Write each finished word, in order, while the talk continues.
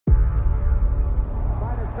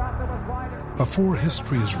Before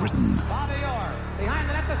history is written,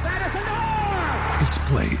 it's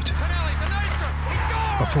played.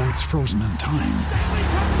 Before it's frozen in time,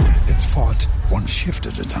 it's fought one shift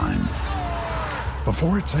at a time.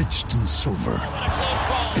 Before it's etched in silver,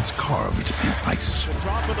 it's carved in ice.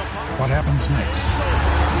 What happens next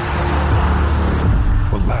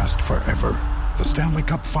will last forever. The Stanley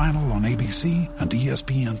Cup Final on ABC and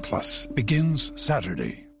ESPN Plus begins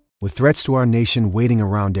Saturday. With threats to our nation waiting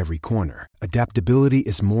around every corner, adaptability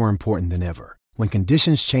is more important than ever. When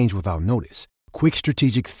conditions change without notice, quick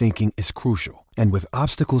strategic thinking is crucial. And with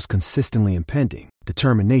obstacles consistently impending,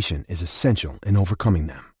 determination is essential in overcoming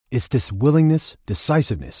them. It's this willingness,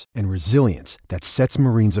 decisiveness, and resilience that sets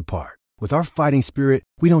Marines apart. With our fighting spirit,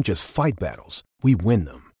 we don't just fight battles, we win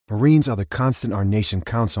them. Marines are the constant our nation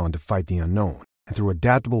counts on to fight the unknown. And through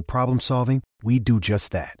adaptable problem solving, we do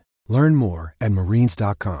just that. Learn more at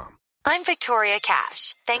marines.com. I'm Victoria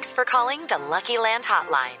Cash. Thanks for calling the Lucky Land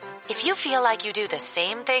Hotline. If you feel like you do the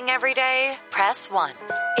same thing every day, press 1.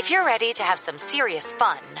 If you're ready to have some serious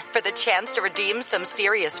fun for the chance to redeem some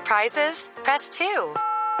serious prizes, press 2.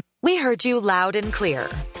 We heard you loud and clear.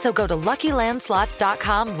 So go to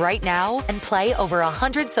LuckyLandSlots.com right now and play over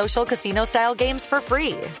 100 social casino-style games for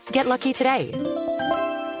free. Get lucky today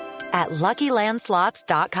at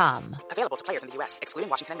LuckyLandSlots.com. Available to players in the U.S., excluding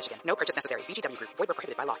Washington and Michigan. No purchase necessary. VGW Group. Void where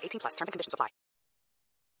prohibited by law. 18+. Terms and conditions apply.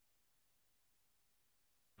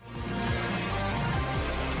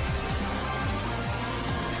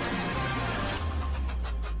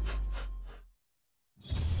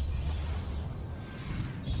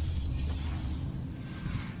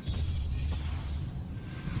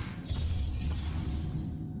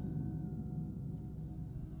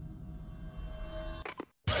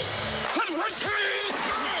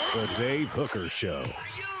 The Dave Hooker Show.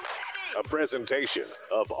 A presentation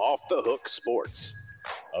of Off the Hook Sports.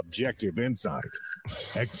 Objective insight,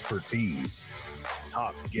 expertise,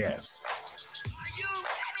 top guests.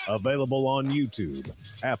 Available on YouTube,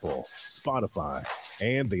 Apple, Spotify,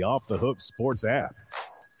 and the Off the Hook Sports app.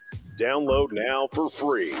 Download now for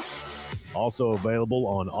free. Also available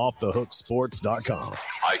on offthehooksports.com.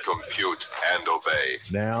 I compute and obey.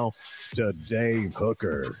 Now to Dave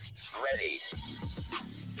Hooker. Ready.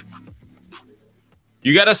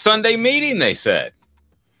 You got a Sunday meeting, they said.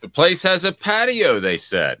 The place has a patio, they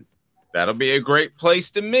said. That'll be a great place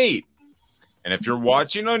to meet. And if you're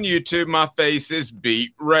watching on YouTube, my face is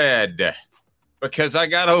beet red because I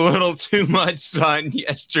got a little too much sun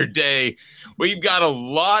yesterday. We've got a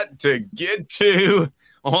lot to get to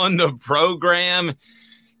on the program,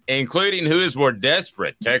 including who is more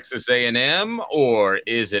desperate, Texas A&M or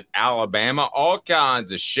is it Alabama? All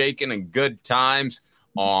kinds of shaking and good times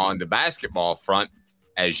on the basketball front,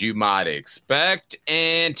 as you might expect.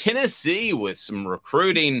 And Tennessee with some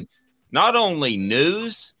recruiting, not only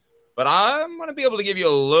news, but I'm going to be able to give you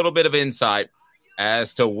a little bit of insight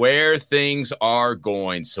as to where things are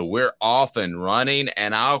going. So we're off and running,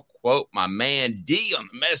 and I'll quote my man D on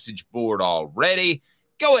the message board already.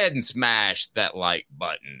 Go ahead and smash that like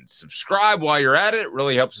button. Subscribe while you're at it. It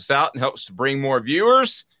really helps us out and helps to bring more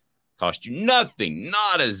viewers. Cost you nothing,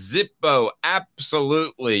 not a zippo,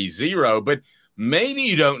 absolutely zero. But maybe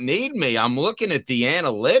you don't need me. I'm looking at the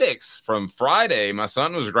analytics from Friday. My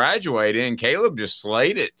son was graduating, and Caleb just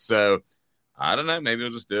slayed it. So I don't know. Maybe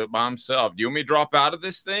he'll just do it by himself. Do you want me to drop out of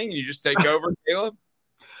this thing and you just take over, Caleb?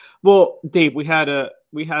 Well, Dave, we had an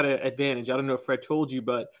advantage. I don't know if Fred told you,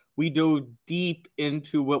 but we dove deep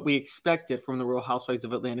into what we expected from the Real Housewives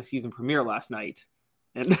of Atlanta season premiere last night.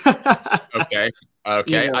 And Okay.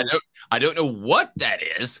 Yeah. I don't know what that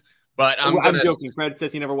is, but I'm joking. Fred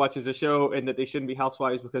says he never watches the show and that they shouldn't be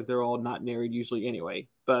housewives because they're all not married usually anyway.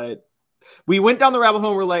 But we went down the rabbit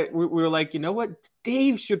hole. We were like, you know what?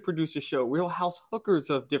 Dave should produce a show, Real House Hookers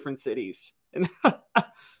of different cities.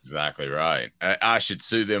 Exactly right. I should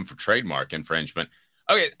sue them for trademark infringement.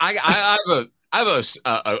 Okay, I have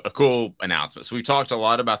a cool announcement. So we talked a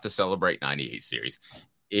lot about the Celebrate 98 series.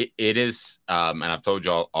 It is, and I've told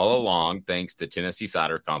you all along, thanks to Tennessee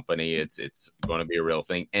Cider Company, it's going to be a real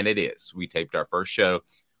thing, and it is. We taped our first show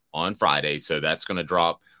on Friday, so that's going to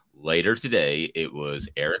drop later today. It was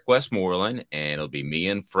Eric Westmoreland, and it'll be me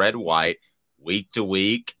and Fred White week to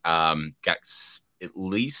week. Got at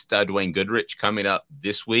least Dwayne Goodrich coming up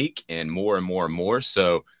this week, and more and more and more.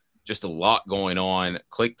 So just a lot going on.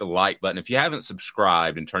 Click the like button. If you haven't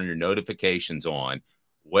subscribed and turn your notifications on,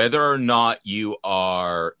 whether or not you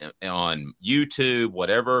are on YouTube,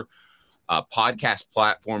 whatever podcast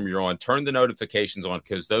platform you're on, turn the notifications on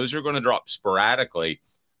because those are going to drop sporadically.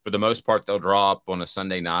 For the most part, they'll drop on a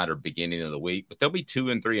Sunday night or beginning of the week, but they'll be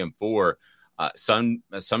 2 and 3 and 4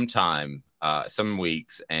 sometime some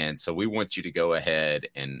weeks, and so we want you to go ahead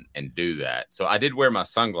and do that. So I did wear my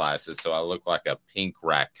sunglasses, so I look like a pink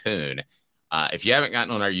raccoon. If you haven't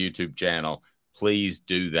gotten on our YouTube channel, please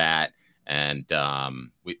do that, and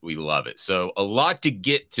we love it. So a lot to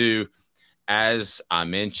get to. As I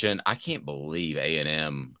mentioned, I can't believe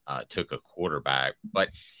A&M took a quarterback, but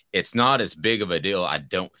it's not as big of a deal, I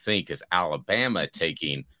don't think, as Alabama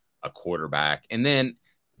taking a quarterback. And then,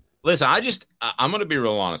 listen, I'm going to be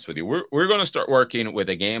real honest with you. We're going to start working with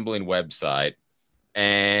a gambling website,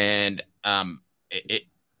 and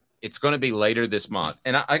it's going to be later this month.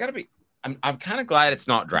 And I got to be, I'm kind of glad it's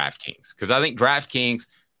not DraftKings, because I think DraftKings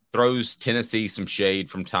throws Tennessee some shade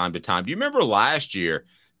from time to time. Do you remember last year?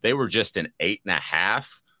 They were just an 8.5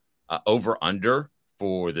 over under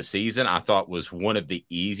for the season. I thought was one of the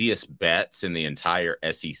easiest bets in the entire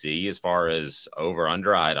SEC as far as over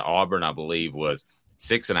under. I had Auburn, I believe, was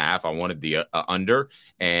 6.5. I wanted the under,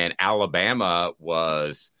 and Alabama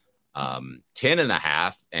was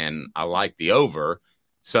 10.5, and I like the over.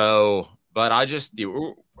 So, but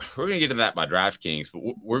we're going to get to that by DraftKings, but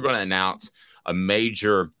we're going to announce a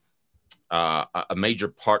major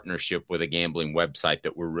partnership with a gambling website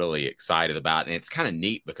that we're really excited about. And it's kind of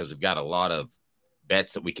neat because we've got a lot of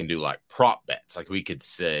bets that we can do, like prop bets. Like we could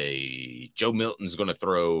say Joe Milton's going to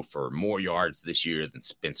throw for more yards this year than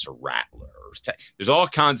Spencer Rattler. There's all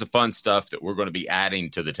kinds of fun stuff that we're going to be adding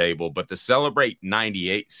to the table. But the Celebrate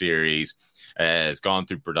 98 series has gone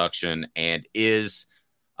through production and is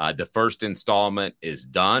the first installment is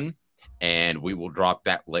done. And we will drop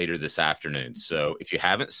that later this afternoon. So if you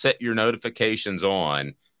haven't set your notifications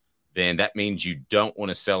on, then that means you don't want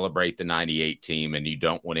to celebrate the 98 team and you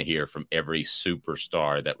don't want to hear from every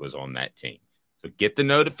superstar that was on that team. So get the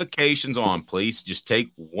notifications on, please. Just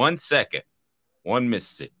take 1 second, one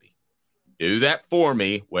Mississippi. Do that for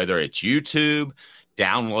me, whether it's YouTube,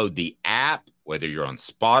 download the app, whether you're on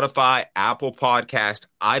Spotify, Apple Podcast,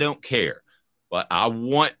 I don't care. But I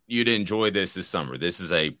want you to enjoy this summer. This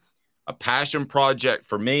is a passion project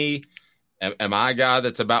for me. Am I a guy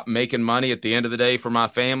that's about making money at the end of the day for my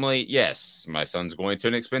family? Yes, my son's going to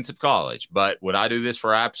an expensive college, but would I do this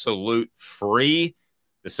for absolute free?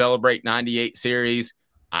 The Celebrate 98 series,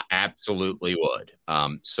 I absolutely would.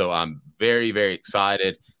 So I'm very, very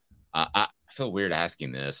excited. I feel weird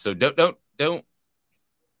asking this. So don't,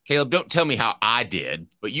 Caleb, don't tell me how I did,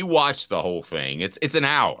 but you watched the whole thing. It's an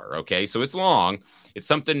hour, okay? So it's long. It's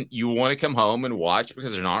something you want to come home and watch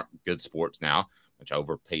because there's not good sports now, which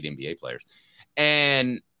overpaid NBA players.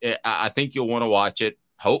 And I think you'll want to watch it.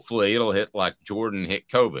 Hopefully it'll hit like Jordan hit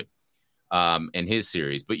COVID in his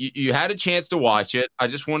series. But you had a chance to watch it. I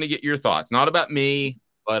just want to get your thoughts, not about me,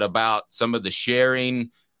 but about some of the sharing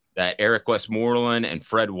that Eric Westmoreland and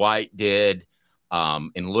Fred White did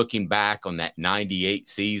in looking back on that 98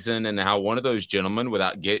 season and how one of those gentlemen,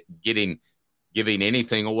 without giving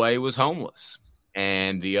anything away, was homeless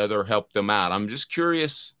and the other helped them out. I'm just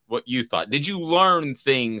curious what you thought. Did you learn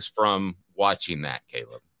things from watching that,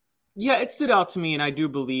 Caleb? Yeah, it stood out to me, and I do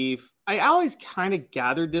believe I always kind of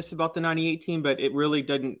gathered this about the 98 team, but it really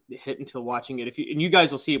didn't hit until watching it. And you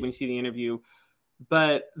guys will see it when you see the interview,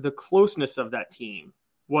 but the closeness of that team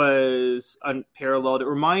was unparalleled. It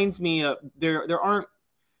reminds me of there aren't,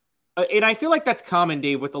 and I feel like that's common,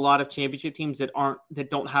 Dave, with a lot of championship teams that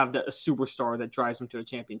don't have a superstar that drives them to a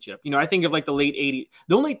championship. You know, I think of like the late 80s.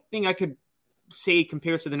 The only thing I could say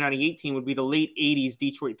compares to the 98 team would be the late 80s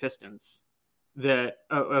Detroit Pistons that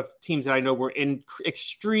of teams that I know were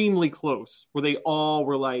extremely close, where they all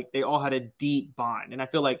had a deep bond. And I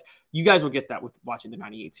feel like you guys will get that with watching the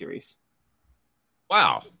 98 series.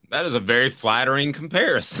 Wow, that is a very flattering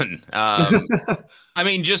comparison. I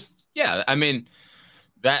mean,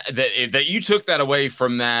 that you took that away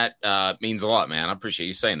from that means a lot, man. I appreciate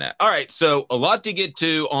you saying that. All right, so a lot to get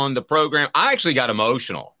to on the program. I actually got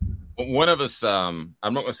emotional. One of us, I'm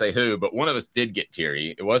not going to say who, but one of us did get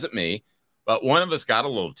teary. It wasn't me, but one of us got a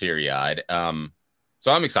little teary-eyed.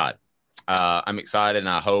 So I'm excited. I'm excited, and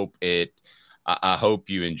I hope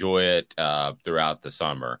you enjoy it throughout the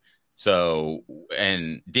summer. So,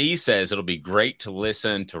 and D says it'll be great to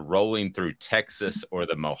listen to Rolling Through Texas or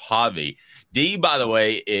the Mojave. D, by the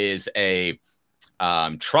way, is a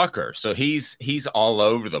trucker, so he's all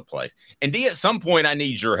over the place. And D, at some point, I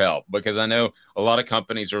need your help because I know a lot of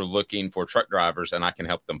companies are looking for truck drivers, and I can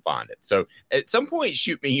help them find it. So, at some point,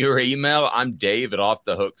 shoot me your email. I'm Dave at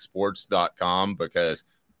offthehooksports.com because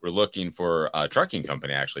we're looking for a trucking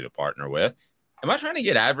company actually to partner with. Am I trying to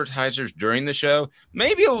get advertisers during the show?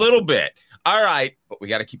 Maybe a little bit. All right, but we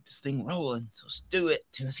got to keep this thing rolling. So let's do it.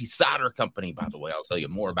 Tennessee Cider Company, by the way. I'll tell you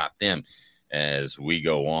more about them as we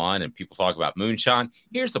go on and people talk about moonshine.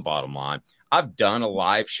 Here's the bottom line. I've done a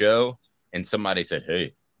live show and somebody said,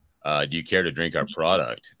 hey, do you care to drink our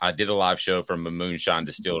product? I did a live show from a moonshine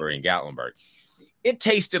distillery in Gatlinburg. It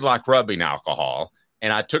tasted like rubbing alcohol,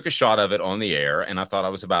 and I took a shot of it on the air, and I thought I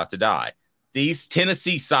was about to die. These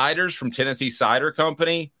Tennessee ciders from Tennessee Cider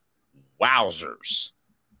Company, wowzers.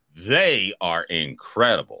 They are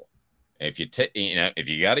incredible. If you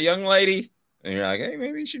got a young lady and you're like, hey,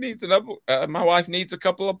 maybe she needs my wife needs a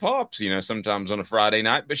couple of pops, sometimes on a Friday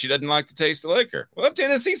night, but she doesn't like the taste of liquor. Well,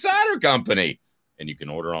 Tennessee Cider Company. And you can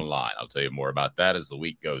order online. I'll tell you more about that as the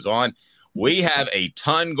week goes on. We have a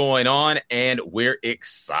ton going on, and we're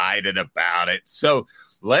excited about it. So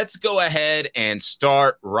let's go ahead and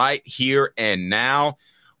start right here and now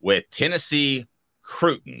with Tennessee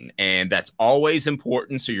recruiting. And that's always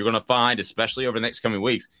important. So you're going to find, especially over the next coming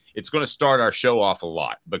weeks, it's going to start our show off a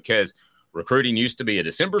lot because recruiting used to be a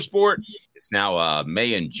December sport. It's now a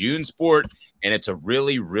May and June sport, and it's a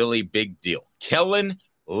really, really big deal. Kellen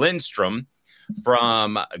Lindstrom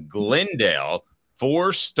from Glendale,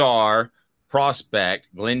 4-star prospect,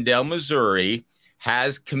 Glendale, Missouri,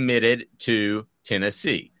 has committed to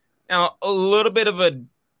Tennessee. Now, a little bit of a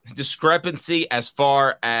discrepancy as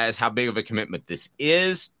far as how big of a commitment this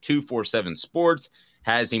is. 247 Sports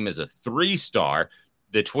has him as a 3-star.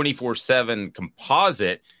 The 24/7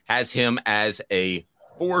 composite has him as a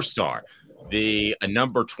 4-star. A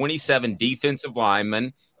number 27 defensive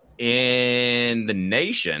lineman in the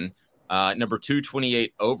nation, number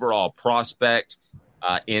 228 overall prospect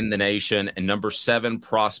in the nation, and number 7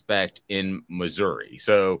 prospect in Missouri.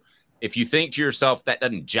 So if you think to yourself that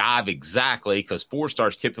doesn't jive exactly, because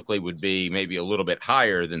 4-stars typically would be maybe a little bit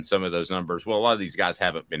higher than some of those numbers. Well, a lot of these guys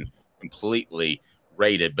haven't been completely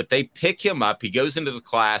rated, but they pick him up. He goes into the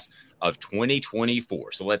class of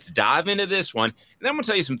 2024. So let's dive into this one. And I'm going to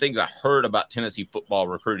tell you some things I heard about Tennessee football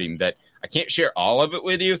recruiting that I can't share all of it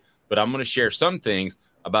with you, but I'm going to share some things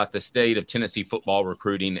about the state of Tennessee football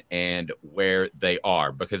recruiting and where they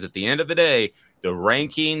are. Because at the end of the day, the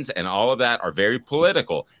rankings and all of that are very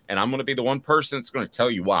political. And I'm going to be the one person that's going to tell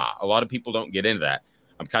you why. A lot of people don't get into that.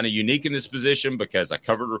 I'm kind of unique in this position because I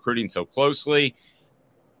covered recruiting so closely.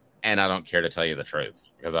 And I don't care to tell you the truth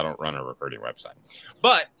because I don't run a recruiting website.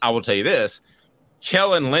 But I will tell you this.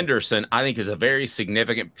 Kellen Lenderson, I think, is a very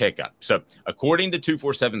significant pickup. So according to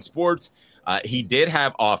 247 Sports, he did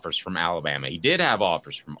have offers from Alabama. He did have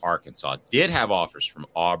offers from Arkansas, did have offers from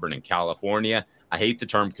Auburn and California. I hate the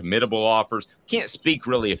term committable offers. Can't speak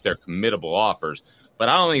really if they're committable offers, but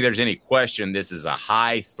I don't think there's any question this is a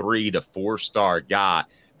high 3 to 4-star guy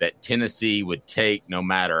that Tennessee would take no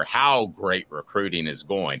matter how great recruiting is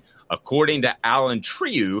going. According to Alan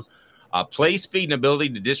Trieu, play speed and ability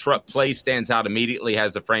to disrupt play stands out immediately,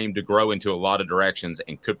 has the frame to grow into a lot of directions,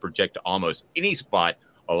 and could project to almost any spot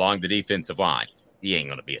along the defensive line. He ain't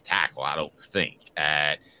going to be a tackle, I don't think,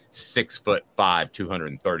 at 6'5",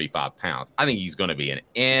 235 pounds. I think he's going to be an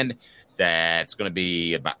end that's going to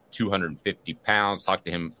be about 250 pounds. Talk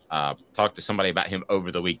to somebody about him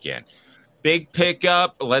over the weekend. Big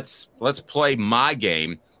pickup. Let's play my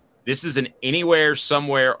game. This is an anywhere,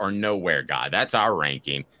 somewhere, or nowhere guy. That's our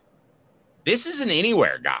ranking. This is an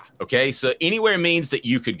anywhere guy, okay? So anywhere means that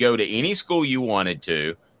you could go to any school you wanted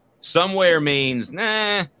to. Somewhere means,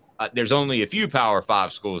 there's only a few Power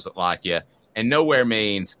 5 schools that like you. And nowhere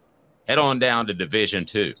means head on down to Division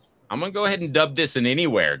II. I'm going to go ahead and dub this an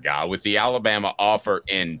anywhere guy with the Alabama offer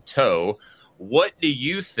in tow. What do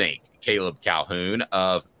you think, Caleb Calhoun,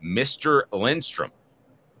 of Mr. Lindstrom?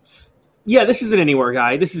 Yeah, this is an anywhere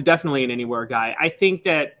guy. This is definitely an anywhere guy. I think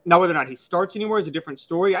that now whether or not he starts anywhere is a different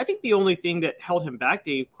story. I think the only thing that held him back,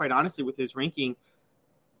 Dave, quite honestly, with his ranking,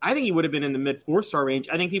 I think he would have been in the mid 4-star range.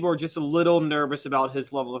 I think people are just a little nervous about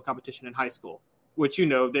his level of competition in high school, which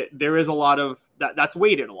that there is a lot of that's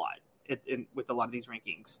weighted a lot with a lot of these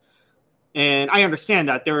rankings. And I understand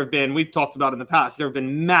that we've talked about in the past, there have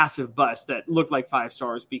been massive busts that looked like 5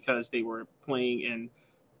 stars because they were playing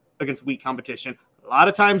against weak competition. A lot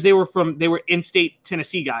of times they were in-state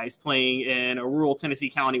Tennessee guys playing in a rural Tennessee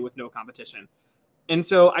county with no competition. And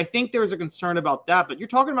so I think there's a concern about that. But you're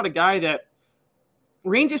talking about a guy that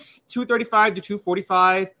ranges 235 to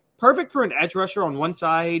 245, perfect for an edge rusher on one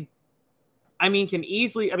side. Can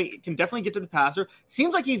definitely get to the passer.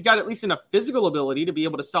 Seems like he's got at least enough physical ability to be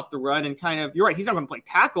able to stop the run and you're right, he's not going to play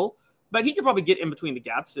tackle, but he could probably get in between the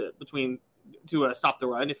gaps to stop the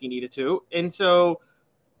run if he needed to. And so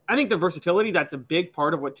I think the versatility, that's a big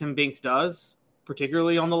part of what Tim Banks does,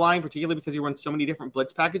 particularly on the line, particularly because he runs so many different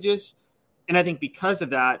blitz packages. And I think because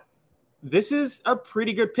of that, this is a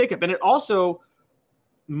pretty good pickup. And it also,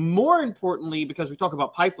 more importantly, because we talk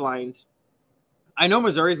about pipelines, I know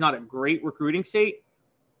Missouri's not a great recruiting state,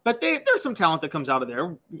 but there's some talent that comes out of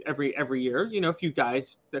there every year. You know, a few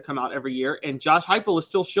guys that come out every year. And Josh Heupel is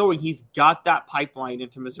still showing he's got that pipeline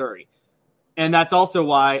into Missouri. And that's also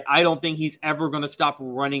why I don't think he's ever going to stop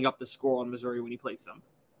running up the score on Missouri when he plays them.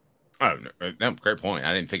 Oh, no, great point.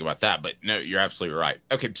 I didn't think about that, but no, you're absolutely right.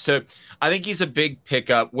 Okay, so I think he's a big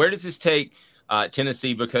pickup. Where does this take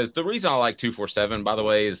Tennessee? Because the reason I like 247, by the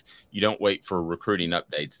way, is you don't wait for recruiting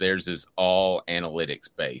updates. Theirs is all analytics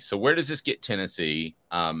based. So where does this get Tennessee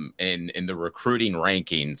in the recruiting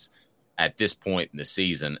rankings at this point in the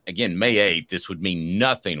season? Again, May 8th, this would mean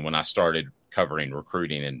nothing when I started covering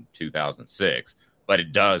recruiting in 2006, but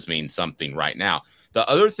it does mean something right now. The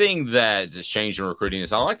other thing that has changed in recruiting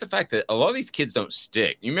is I like the fact that a lot of these kids don't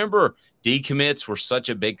stick. You remember decommits were such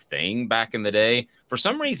a big thing back in the day. For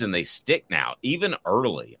some reason, they stick now, even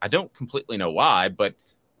early. I don't completely know why, but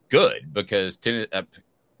good, because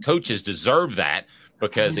coaches deserve that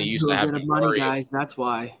because they used to have to money, guys. That's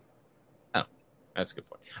why. Oh, that's a good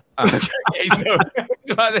point. Okay, so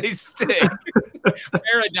that's why they stick.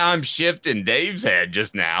 Paradigm shift in Dave's head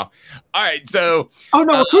just now. All right, so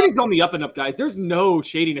recruiting's on the up and up, guys. There's no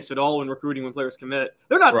shadiness at all in recruiting when players commit.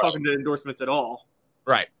 They're not talking to endorsements at all.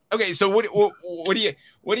 Right. Okay, so what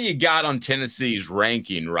do you got on Tennessee's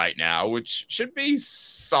ranking right now, which should be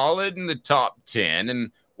solid in the top 10,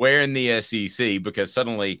 and where in the SEC? Because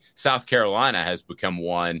suddenly South Carolina has become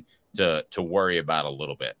one to worry about a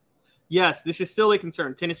little bit. Yes, this is still a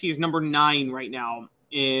concern. Tennessee is number 9 right now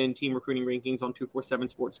in team recruiting rankings on 247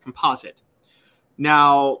 Sports Composite.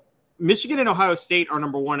 Now, Michigan and Ohio State are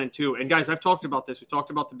number 1 and 2. And guys, I've talked about this. We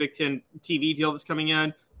talked about the Big Ten TV deal that's coming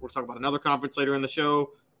in. We'll talk about another conference later in the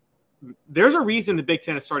show. There's a reason the Big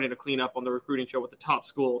Ten is starting to clean up on the recruiting show with the top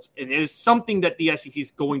schools. And it is something that the SEC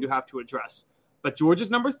is going to have to address. But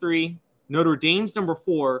Georgia's number 3, Notre Dame's number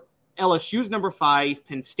 4, LSU's number 5,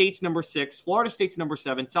 Penn State's number 6, Florida State's number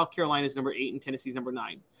 7, South Carolina's number 8, and Tennessee's number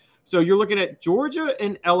 9. So you're looking at Georgia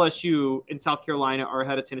and LSU and South Carolina are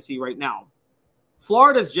ahead of Tennessee right now.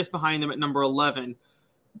 Florida's just behind them at number 11.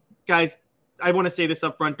 Guys, I want to say this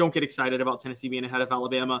up front. Don't get excited about Tennessee being ahead of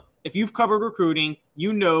Alabama. If you've covered recruiting,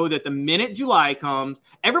 you know that the minute July comes,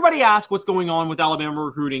 everybody asks what's going on with Alabama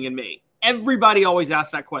recruiting in May. Everybody always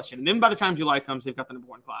asks that question. And then by the time July comes, they've got the number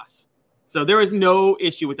 1 class. So there is no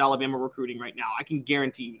issue with Alabama recruiting right now. I can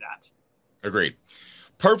guarantee you that. Agreed.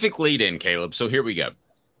 Perfect lead in, Caleb. So here we go.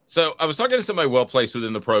 So I was talking to somebody well-placed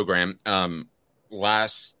within the program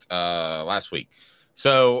last week.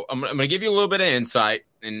 So I'm going to give you a little bit of insight,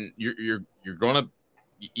 and you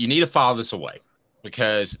need to file this away,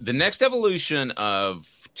 because the next evolution of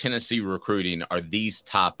Tennessee recruiting are these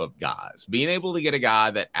type of guys. Being able to get a guy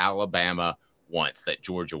that Alabama wants, that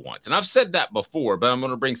Georgia wants. And I've said that before, but I'm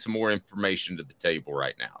going to bring some more information to the table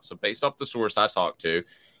right now. So based off the source I talked to,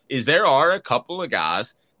 is there are a couple of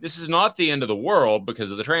guys. This is not the end of the world because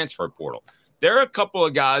of the transfer portal. There are a couple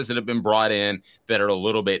of guys that have been brought in that are a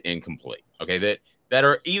little bit incomplete, okay, that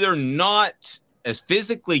are either not as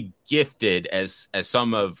physically gifted as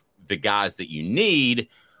some of the guys that you need,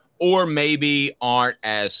 or maybe aren't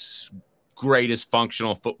as great as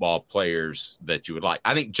functional football players that you would like.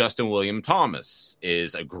 I think Justin Williams Thomas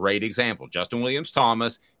is a great example. Justin Williams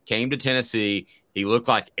Thomas came to Tennessee. He looked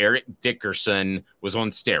like Eric Dickerson was on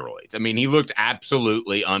steroids. I mean, he looked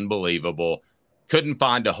absolutely unbelievable. Couldn't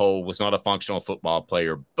find a hole, was not a functional football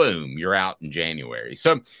player. Boom, you're out in January.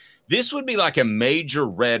 So this would be like a major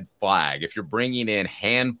red flag if you're bringing in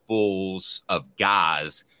handfuls of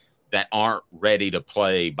guys that aren't ready to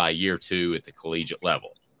play by year 2 at the collegiate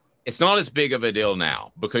level. It's not as big of a deal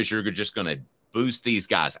now because you're just going to boost these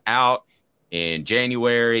guys out in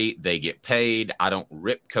January. They get paid. I don't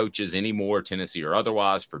rip coaches anymore, Tennessee or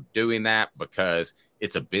otherwise, for doing that because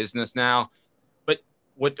it's a business now. But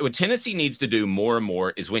what Tennessee needs to do more and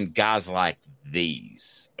more is win guys like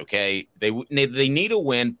these, okay? They need to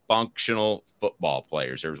win functional football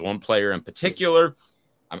players. There's one player in particular,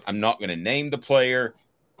 I'm not going to name the player,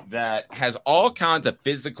 that has all kinds of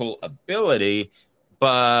physical ability,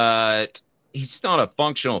 but he's not a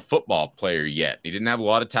functional football player yet. He didn't have a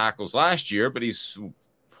lot of tackles last year, but he's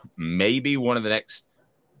maybe one of the next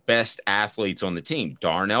best athletes on the team.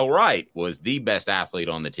 Darnell Wright was the best athlete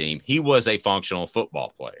on the team. He was a functional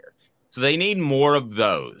football player. So they need more of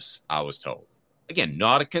those, I was told. Again,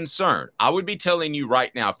 not a concern. I would be telling you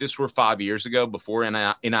right now, if this were 5 years ago before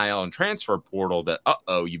NIL and transfer portal, that,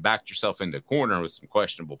 you backed yourself into a corner with some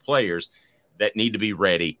questionable players that need to be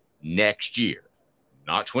ready next year.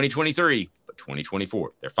 Not 2023, but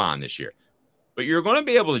 2024. They're fine this year. But you're going to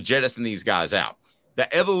be able to jettison these guys out.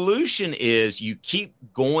 The evolution is you keep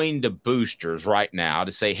going to boosters right now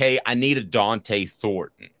to say, hey, I need a Dante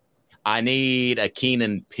Thornton. I need a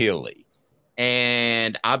Keenan Pili.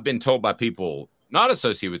 And I've been told by people not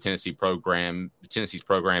associated with Tennessee's program,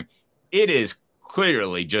 it is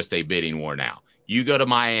clearly just a bidding war now. You go to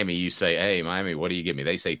Miami, you say, hey, Miami, what do you give me?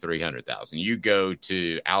 They say $300,000. You go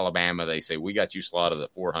to Alabama, they say, we got you slotted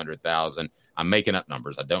at $400,000. I'm making up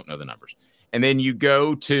numbers. I don't know the numbers. And then you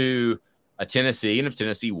go to a Tennessee, and if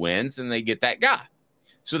Tennessee wins, then they get that guy.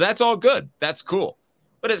 So that's all good. That's cool.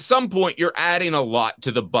 But at some point, you're adding a lot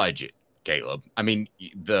to the budget, Caleb. I mean,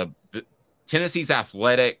 the Tennessee's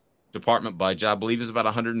athletic department budget, I believe, is about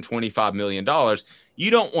 $125 million. You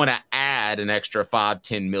don't want to add an extra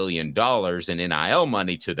 $5-10 million in NIL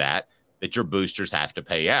money to that your boosters have to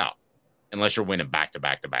pay out, unless you're winning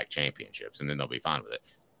back-to-back championships, and then they'll be fine with it.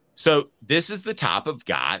 So this is the type of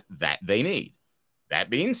guy that they need. That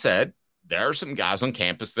being said, there are some guys on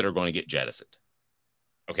campus that are going to get jettisoned.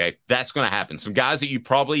 Okay, that's going to happen. Some guys that you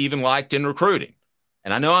probably even liked in recruiting.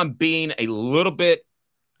 And I know I'm being a little bit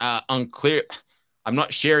unclear. I'm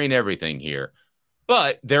not sharing everything here,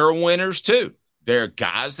 but there are winners too. There are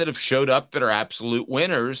guys that have showed up that are absolute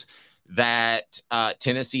winners that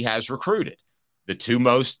Tennessee has recruited. The two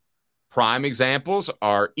most prime examples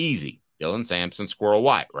are easy. Dylan Sampson, Squirrel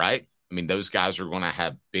White, right? I mean, those guys are going to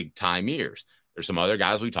have big time years. There's some other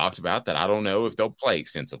guys we talked about that I don't know if they'll play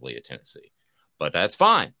extensively at Tennessee, but that's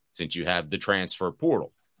fine since you have the transfer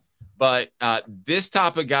portal. But this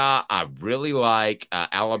type of guy, I really like.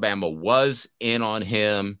 Alabama was in on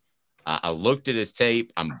him. I looked at his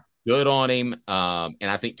tape. I'm good on him. And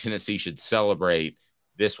I think Tennessee should celebrate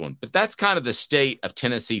this one. But that's kind of the state of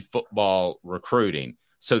Tennessee football recruiting.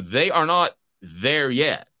 So they are not there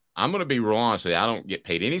yet. I'm going to be real honest with you. I don't get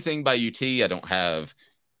paid anything by UT. I don't have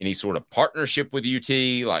any sort of partnership with UT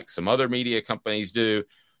like some other media companies do.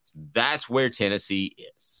 That's where Tennessee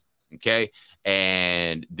is. Okay.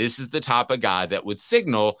 And this is the type of guy that would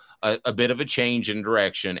signal a bit of a change in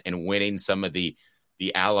direction and winning some of the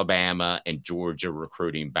Alabama and Georgia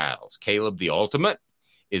recruiting battles. Caleb, the ultimate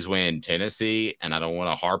is when Tennessee, and I don't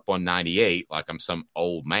want to harp on 98 like I'm some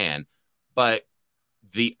old man, but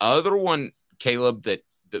the other one, Caleb, that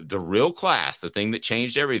the real class, the thing that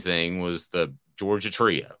changed everything was the Georgia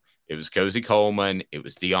trio. It was Cozy Coleman, it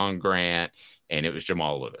was Deion Grant, and it was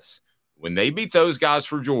Jamal Lewis. When they beat those guys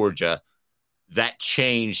for Georgia, that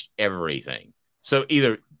changed everything. So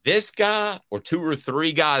either this guy or two or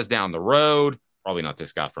three guys down the road, probably not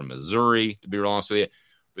this guy from Missouri, to be real honest with you,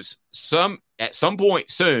 but at some point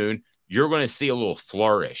soon, you're going to see a little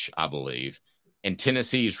flourish, I believe. And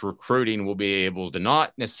Tennessee's recruiting will be able to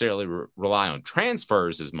not necessarily rely on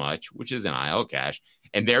transfers as much, which is NIL cash,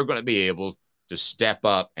 and they're going to be able to step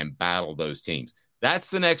up and battle those teams. That's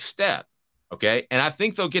the next step, okay? And I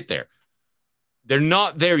think they'll get there. They're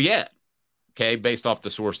not there yet, okay, based off the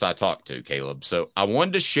source I talked to, Caleb. So I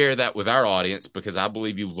wanted to share that with our audience because I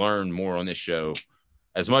believe you learn more on this show,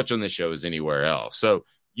 as much on this show as anywhere else. So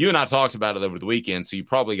you and I talked about it over the weekend, so you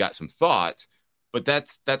probably got some thoughts, but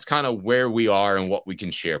that's kind of where we are and what we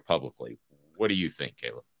can share publicly. What do you think,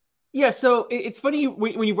 Caleb? Yeah, so it's funny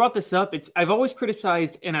when you brought this up. I've always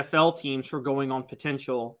criticized NFL teams for going on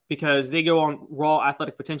potential because they go on raw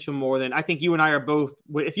athletic potential more than I think you and I are both.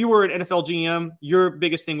 If you were an NFL GM, your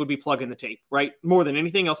biggest thing would be plug in the tape, right? More than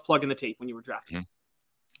anything else, plug in the tape when you were drafting.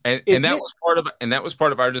 Mm-hmm. And that was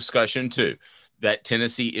part of our discussion too. That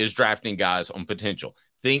Tennessee is drafting guys on potential.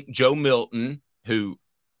 Think Joe Milton, who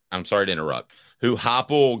I'm sorry to interrupt, who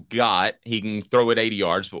Heupel got. He can throw it 80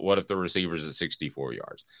 yards, but what if the receiver's at 64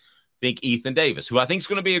 yards? Think Ethan Davis, who I think is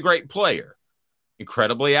going to be a great player,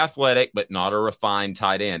 incredibly athletic, but not a refined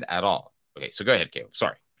tight end at all. Okay, so go ahead, Caleb.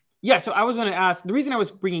 Sorry. Yeah, so I was going to ask, the reason I was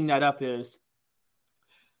bringing that up is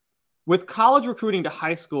with college recruiting to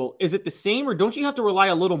high school, is it the same or don't you have to rely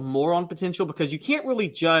a little more on potential because you can't really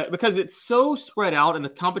judge because it's so spread out and the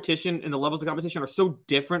competition and the levels of competition are so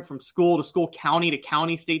different from school to school, county to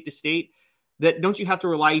county, state to state that don't you have to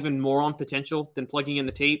rely even more on potential than plugging in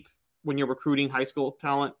the tape when you're recruiting high school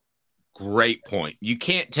talent? Great point. You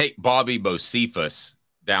can't take Bobby Bocephus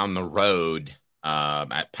down the road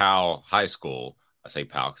at Powell High School. I say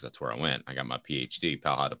Powell because that's where I went. I got my PhD,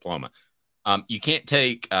 Powell High diploma. You can't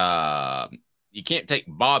take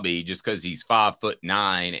Bobby just because he's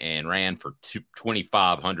 5'9" and ran for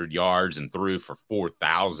 2,500 yards and threw for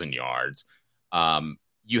 4,000 yards.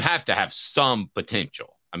 You have to have some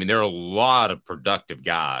potential. I mean, there are a lot of productive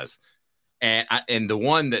guys. And the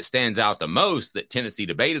one that stands out the most that Tennessee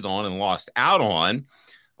debated on and lost out on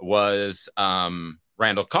was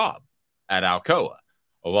Randall Cobb at Alcoa.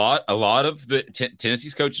 A lot of the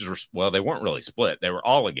Tennessee's coaches they weren't really split. They were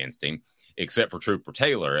all against him, except for Trooper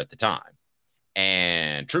Taylor at the time.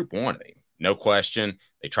 And Troop wanted him, no question.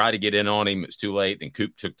 They tried to get in on him. It was too late. Then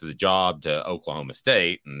Coop took to the job to Oklahoma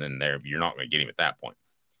State, and then you're not going to get him at that point.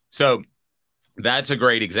 So that's a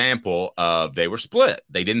great example of they were split.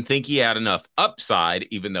 They didn't think he had enough upside,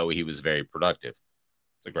 even though he was very productive.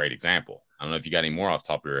 It's a great example. I don't know if you got any more off the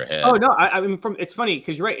top of your head. Oh, no. I mean, it's funny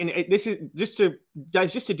because you're right. And this is just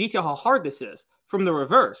to detail how hard this is. From the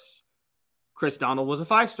reverse, Chris Donald was a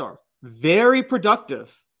 5-star. Very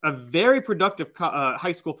productive. A very productive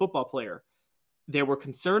high school football player. There were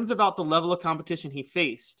concerns about the level of competition he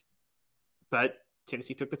faced, but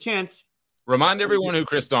Tennessee took the chance. Remind everyone who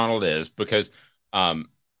Chris Donald is, because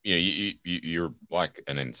you're like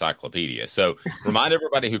an encyclopedia. So remind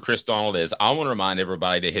everybody who Chris Donald is. I want to remind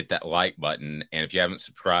everybody to hit that like button, and if you haven't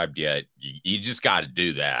subscribed yet, you just got to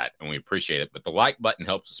do that, and we appreciate it. But the like button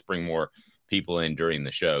helps us bring more people in during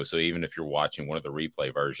the show. So even if you're watching one of the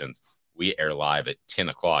replay versions, we air live at 10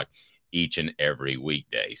 o'clock each and every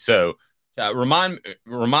weekday. So remind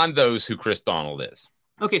those who Chris Donald is.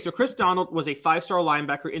 Okay, so Chris Donald was a 5-star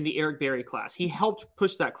linebacker in the Eric Berry class. He helped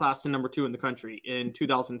push that class to number 2 in the country in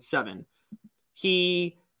 2007.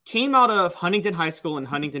 He came out of Huntington High School in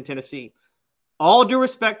Huntington, Tennessee. All due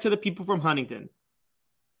respect to the people from Huntington,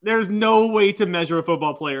 there's no way to measure a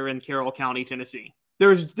football player in Carroll County, Tennessee.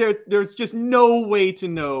 There's just no way to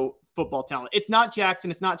know football talent. It's not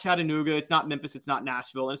Jackson, it's not Chattanooga, it's not Memphis, it's not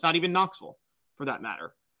Nashville, and it's not even Knoxville, for that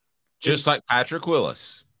matter. Just like Patrick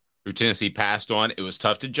Willis, who Tennessee passed on. It was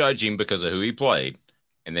tough to judge him because of who he played,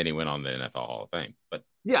 and then he went on the NFL Hall of Fame. But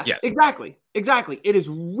yeah, yes. Exactly. It is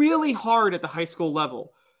really hard at the high school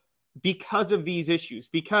level because of these issues.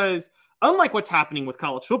 Because unlike what's happening with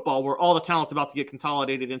college football, where all the talent's about to get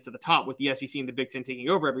consolidated into the top with the SEC and the Big Ten taking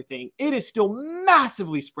over everything, it is still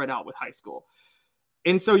massively spread out with high school.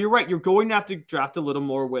 And so you're right. You're going to have to draft a little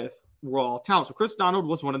more with raw talent. So Chris Donald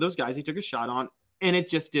was one of those guys he took a shot on, and it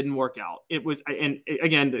just didn't work out. It was, and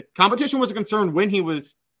again, the competition was a concern when he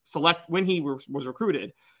was was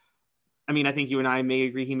recruited. I mean, I think you and I may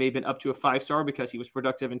agree he may have been up to a 5-star because he was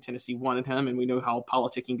productive and Tennessee wanted him, and we know how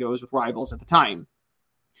politicking goes with rivals at the time.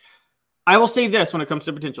 I will say this when it comes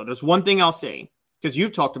to potential. There's one thing I'll say, because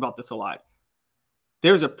you've talked about this a lot.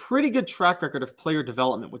 There's a pretty good track record of player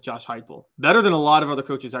development with Josh Heupel, better than a lot of other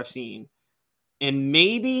coaches I've seen. And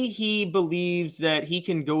maybe he believes that he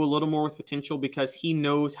can go a little more with potential because he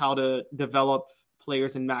knows how to develop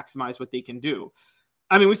players and maximize what they can do.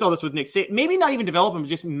 I mean, we saw this with Nick Saban. Maybe not even develop them,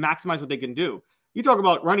 just maximize what they can do. You talk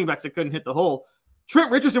about running backs that couldn't hit the hole. Trent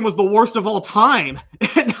Richardson was the worst of all time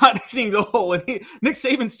at not seeing the hole. And Nick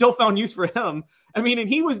Saban still found use for him. I mean, and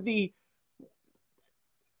he was the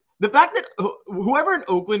fact that whoever in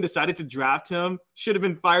Oakland decided to draft him should have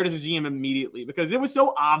been fired as a GM immediately because it was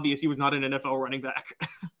so obvious he was not an NFL running back.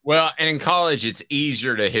 Well, and in college, it's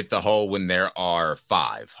easier to hit the hole when there are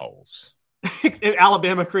 5 holes.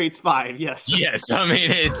 Alabama creates 5, yes. Yes, I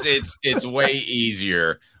mean, it's way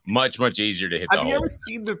easier, much easier to hit the hole. Have you ever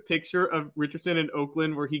seen the picture of Richardson in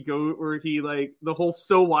Oakland where he like the hole's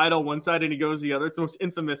so wide on one side and he goes the other? It's the most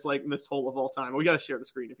infamous like missed hole of all time. We got to share the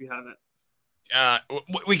screen if you haven't.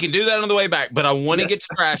 We can do that on the way back, but I want to get to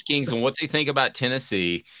DraftKings and what they think about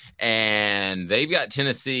Tennessee. And they've got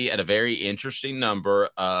Tennessee at a very interesting number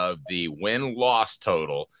of the win-loss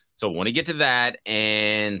total. So I want to get to that.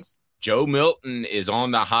 And Joe Milton is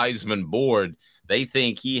on the Heisman board. They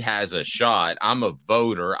think he has a shot. I'm a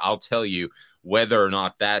voter. I'll tell you whether or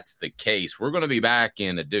not that's the case. We're going to be back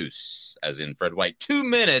in a deuce, as in Fred White. 2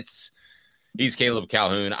 minutes. He's Caleb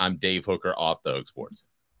Calhoun. I'm Dave Hooker, Off the Hook Sports.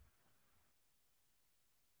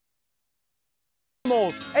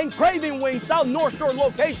 And Craving Wings South North Shore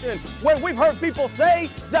location, where we've heard people say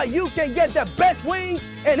that you can get the best wings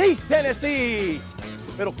in East Tennessee.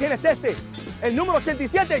 Pero ¿quién es este? El número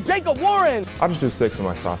 87, Jacob Warren. I'll just do 6 on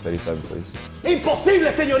my sauce 87, please.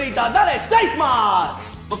 Imposible, señorita. Dale 6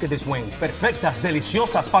 más. Look at these wings. Perfectas,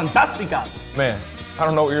 deliciosas, fantásticas. Man, I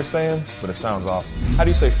don't know what you're saying, but it sounds awesome. How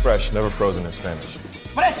do you say fresh, never frozen in Spanish?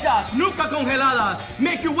 Frescas, nunca congeladas.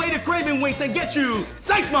 Make your way to Craving Wings and get you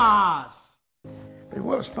 6 más. But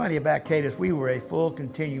what was funny about Cadis, we were a full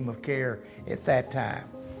continuum of care at that time.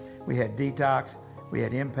 We had detox, we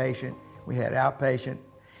had inpatient, we had outpatient.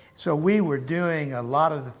 So we were doing a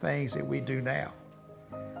lot of the things that we do now.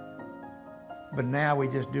 But now we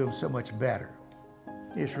just do them so much better.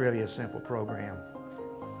 It's really a simple program,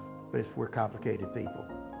 but we're complicated people.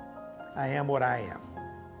 I am what I am,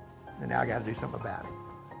 and now I got to do something about it.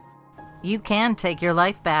 You can take your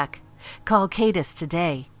life back. Call Cadis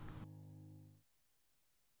today.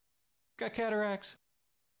 Got cataracts?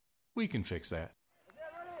 We can fix that.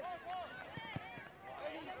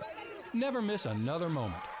 Never miss another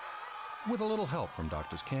moment. With a little help from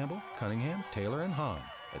Doctors Campbell, Cunningham, Taylor, and Hahn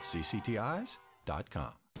at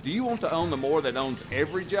cctis.com. Do you want to own the more that owns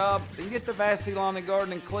every job? Then get to Vassey Lawn and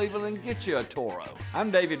Garden in Cleveland and get you a Toro. I'm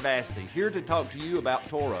David Vassey, here to talk to you about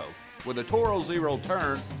Toro. With a Toro Zero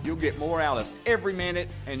Turn, you'll get more out of every minute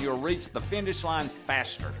and you'll reach the finish line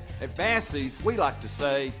faster. At Vassey's, we like to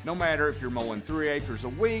say, no matter if you're mowing 3 acres a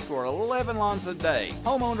week or 11 lawns a day,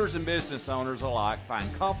 homeowners and business owners alike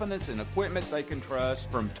find confidence in equipment they can trust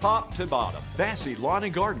from top to bottom. Vassey Lawn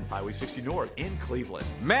and Garden, Highway 60 North in Cleveland.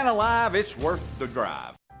 Man alive, it's worth the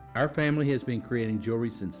drive. Our family has been creating jewelry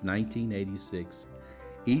since 1986,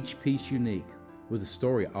 each piece unique, with a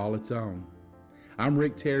story all its own. I'm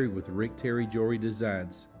Rick Terry with Rick Terry Jewelry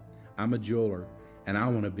Designs. I'm a jeweler, and I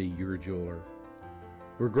want to be your jeweler.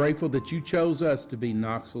 We're grateful that you chose us to be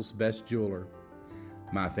Knoxville's best jeweler.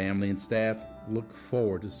 My family and staff look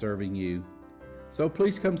forward to serving you. So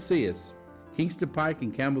please come see us. Kingston Pike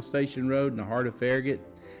and Campbell Station Road in the heart of Farragut,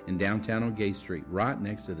 and downtown on Gay Street, right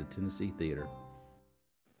next to the Tennessee Theater.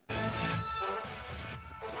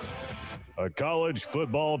 A college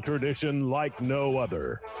football tradition like no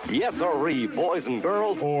other. Yes, sirree, boys and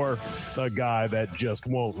girls. Or a guy that just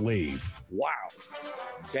won't leave. Wow,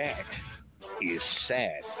 that is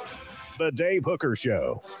sad. The Dave Hooker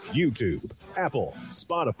Show. YouTube, Apple,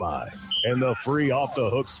 Spotify, and the free Off the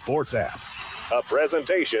Hook Sports app. A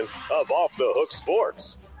presentation of Off the Hook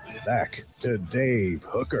Sports. Back to Dave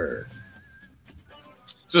Hooker.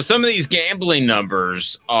 So some of these gambling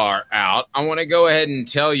numbers are out. I want to go ahead and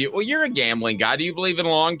tell you, well, you're a gambling guy. Do you believe in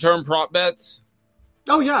long-term prop bets?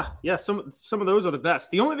 Oh, yeah. Yeah, some of those are the best.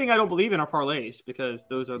 The only thing I don't believe in are parlays, because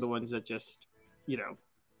those are the ones that just,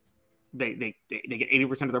 they get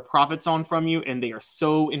 80% of their profits on from you, and they are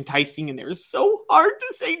so enticing, and they're so hard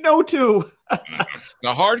to say no to. The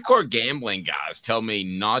hardcore gambling guys tell me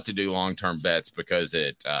not to do long-term bets because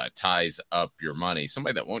it ties up your money.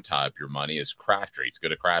 Somebody that won't tie up your money is Craft Treats. Go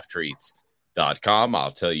to crafttreats.com.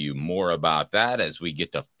 I'll tell you more about that as we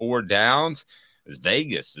get to 4 downs, as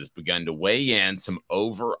Vegas has begun to weigh in some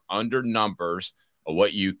over-under numbers of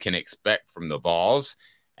what you can expect from the Vols.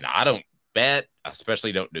 And I don't bet,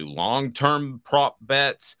 especially don't do long-term prop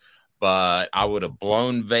bets, but I would have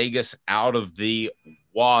blown Vegas out of the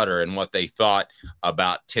water and what they thought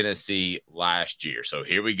about Tennessee last year. So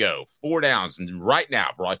here we go. 4 downs, and right now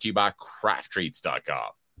brought to you by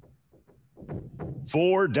crafttreats.com.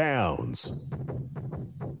 4 downs.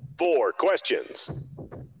 4 questions.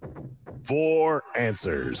 4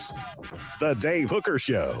 answers. The Dave Hooker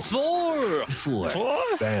Show. 4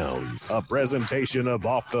 downs. A presentation of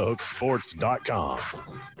offthehooksports.com.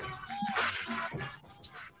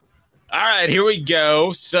 All right, here we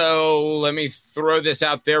go. So let me throw this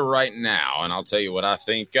out there right now, and I'll tell you what I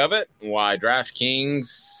think of it, why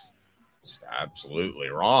DraftKings is absolutely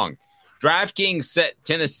wrong. DraftKings set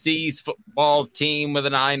Tennessee's football team with a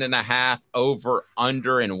 9.5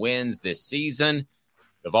 over-under and wins this season.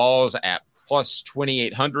 The Vols at plus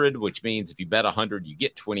 2,800, which means if you bet 100, you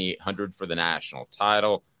get 2,800 for the national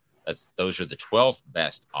title. Those are the 12th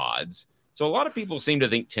best odds. So a lot of people seem to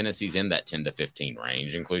think Tennessee's in that 10 to 15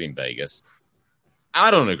 range, including Vegas. I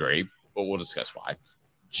don't agree, but we'll discuss why.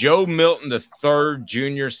 Joe Milton III,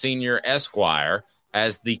 Junior, Senior, Esquire,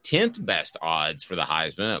 has the 10th best odds for the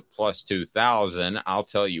Heisman at plus 2,000. I'll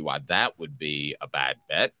tell you why that would be a bad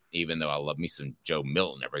bet, even though I love me some Joe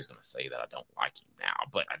Milton. Everybody's going to say that I don't like him now,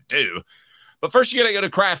 but I do. But first, you got to go to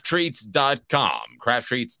crafttreats.com.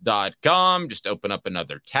 Crafttreats.com. Just open up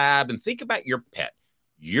another tab and think about your pet.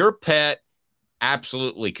 Your pet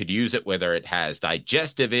absolutely could use it, whether it has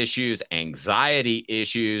digestive issues, anxiety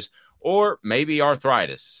issues, or maybe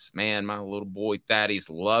arthritis. Man, my little boy Thaddeus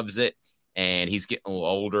loves it, and he's getting a little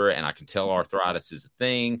older, and I can tell arthritis is a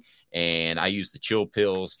thing, and I use the chill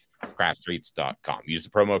pills, crafttreats.com. Use the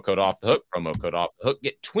promo code Off the Hook,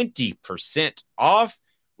 get 20% off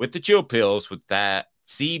with the chill pills with that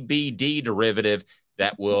CBD derivative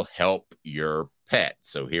that will help your pet.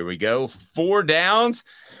 So here we go. 4 downs.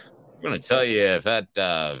 I'm going to tell you if that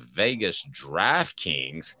Vegas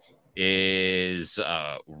DraftKings is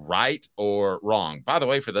right or wrong. By the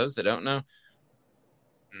way, for those that don't know,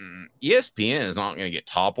 ESPN is not going to get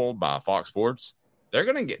toppled by Fox Sports. They're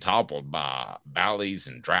going to get toppled by Bally's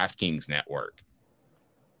and DraftKings Network.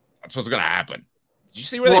 That's what's going to happen. Did you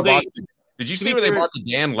see where they bought the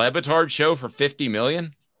Dan Le Batard show for $50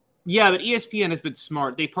 million? Yeah, but ESPN has been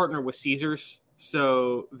smart. They partner with Caesars,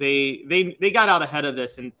 so they got out ahead of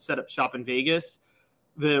this and set up shop in Vegas.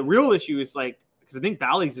 The real issue is because I think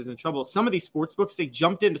Bally's is in trouble. Some of these sports books, they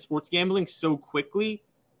jumped into sports gambling so quickly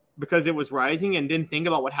because it was rising and didn't think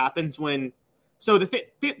about what happens when. So the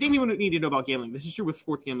thing you need to know about gambling, this is true with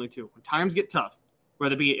sports gambling too. When times get tough,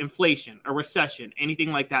 whether it be inflation, a recession,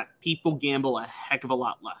 anything like that, people gamble a heck of a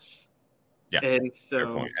lot less. Yeah, and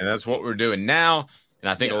so and that's what we're doing now. And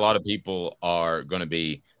I think a lot of people are going to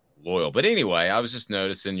be loyal. But anyway, I was just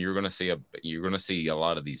noticing you're going to see a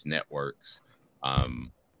lot of these networks, and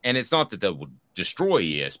it's not that they will destroy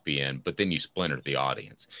ESPN, but then you splinter the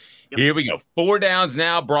audience. Yep. Here we go. 4 Downs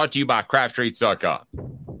now, brought to you by CraftStreets.com.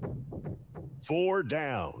 4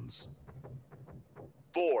 Downs.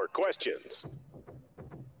 4 questions.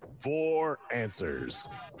 4 answers.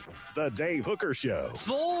 The Dave Hooker Show.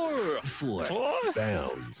 4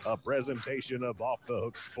 Downs. A presentation of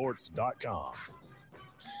OffTheHookSports.com.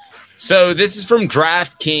 So this is from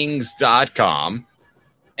DraftKings.com.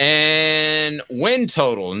 And win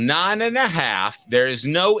total 9.5. There is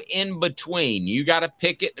no in between. You got to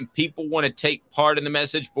pick it, and people want to take part in the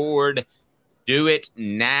message board. Do it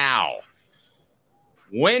now.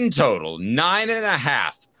 Win total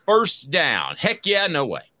 9.5. First down. Heck yeah, no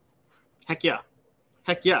way. Heck yeah.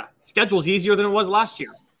 Heck yeah. Schedule's easier than it was last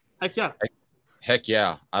year. Heck yeah. Heck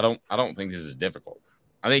yeah. I don't think this is difficult.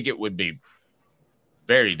 I think it would be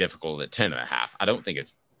very difficult at 10.5. I don't think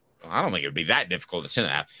it would be that difficult at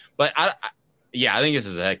 10.5. But I think this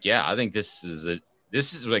is a heck yeah. I think this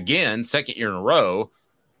is again, second year in a row,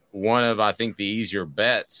 one of, I think, the easier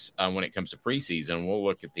bets when it comes to preseason. We'll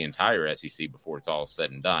look at the entire SEC before it's all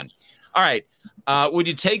said and done. All right. Would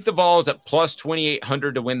you take the Vols at plus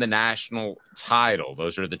 2,800 to win the national title?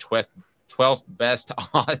 Those are the 12th best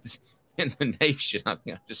odds in the nation. I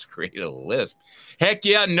think I just created a list. Heck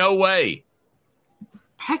yeah, no way.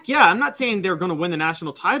 Heck yeah. I'm not saying they're going to win the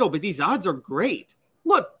national title, but these odds are great.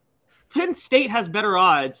 Look, Penn State has better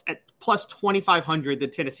odds at plus 2,500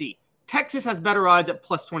 than Tennessee. Texas has better odds at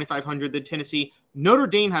plus 2,500 than Tennessee. Notre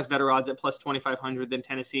Dame has better odds at plus 2,500 than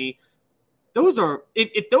Tennessee. Those are,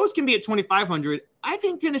 if those can be at 2,500, I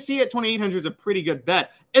think Tennessee at 2,800 is a pretty good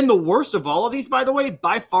bet. And the worst of all of these, by the way,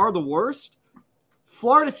 by far the worst,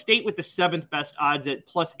 Florida State with the 7th best odds at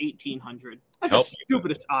plus 1,800. That's the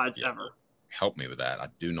stupidest odds ever. Help me with that. I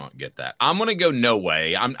do not get that. I'm going to go no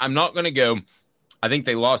way. I'm not going to go. I think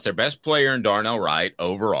they lost their best player in Darnell Wright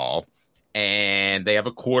overall, and they have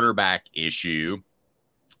a quarterback issue.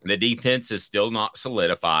 The defense is still not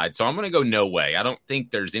solidified, so I'm going to go no way. I don't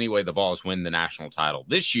think there's any way the Vols win the national title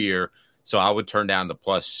this year, so I would turn down the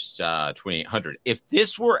plus 2,800. If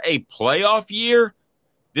this were a playoff year,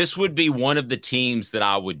 this would be one of the teams that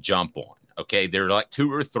I would jump on. Okay, there are like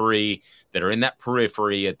 2 or 3 that are in that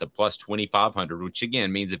periphery at the plus 2,500, which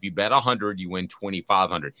again means if you bet 100, you win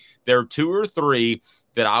 2,500. There are 2 or 3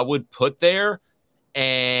 that I would put there,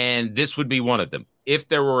 and this would be one of them if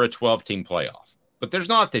there were a 12-team playoff. But there's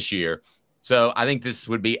not this year, so I think this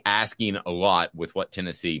would be asking a lot with what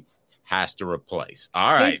Tennessee has to replace.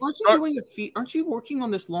 All right. Aren't you working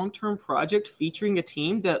on this long-term project featuring a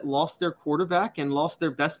team that lost their quarterback and lost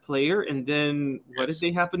their best player, and then what did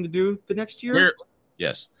they happen to do the next year?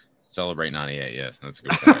 Yes. Celebrate 98. Yes, that's a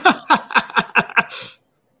good point.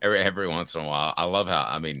 every once in a while. I love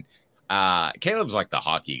how, Caleb's like the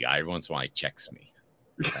hockey guy. Every once in a while he checks me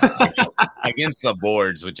against the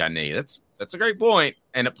boards, which I need. That's a great point.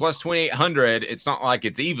 And at plus 2,800, it's not like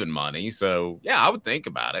it's even money. So, yeah, I would think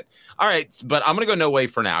about it. All right, but I'm going to go no way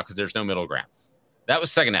for now because there's no middle ground. That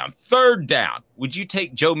was second down. Third down. Would you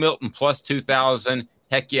take Joe Milton plus 2,000?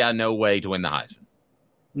 Heck yeah, no way to win the Heisman.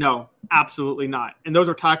 No, absolutely not. And those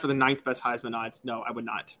are tied for the 9th best Heisman odds. No, I would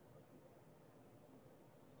not.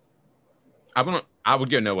 I would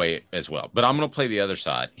go no way as well. But I'm going to play the other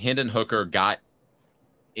side. Hendon Hooker got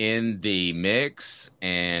in the mix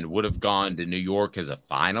and would have gone to New York as a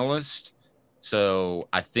finalist. So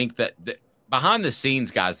I think that behind the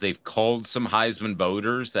scenes, guys, they've called some Heisman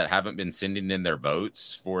voters that haven't been sending in their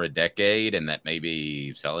votes for a decade and that may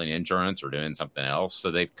be selling insurance or doing something else.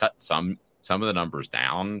 So they've cut some of the numbers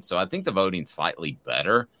down. So I think the voting's slightly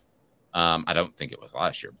better. I don't think it was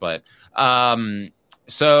last year, but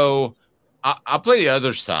so I'll play the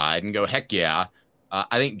other side and go, heck yeah.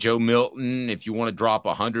 I think Joe Milton, if you want to drop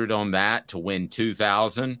 100 on that to win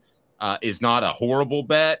 2,000, is not a horrible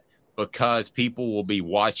bet because people will be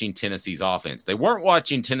watching Tennessee's offense. They weren't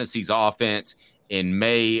watching Tennessee's offense in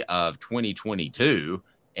May of 2022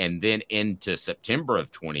 and then into September of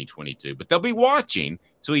 2022, but they'll be watching.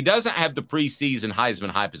 So he doesn't have the preseason Heisman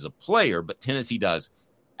hype as a player, but Tennessee does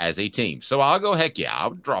as a team. So I'll go, heck yeah,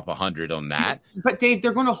 I'll drop 100 on that. But Dave,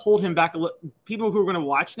 they're going to hold him back a little. People who are going to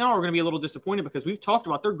watch now are going to be a little disappointed because we've talked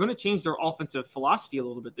about they're going to change their offensive philosophy a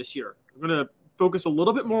little bit this year. They're going to focus a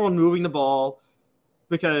little bit more on moving the ball.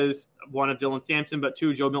 because one of Dylan Sampson, but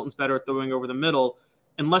two, Joe Milton's better at throwing over the middle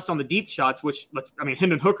and less on the deep shots, which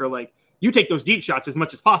Hendon Hooker, like you take those deep shots as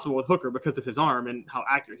much as possible with Hooker because of his arm and how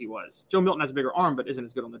accurate he was. Joe Milton has a bigger arm, but isn't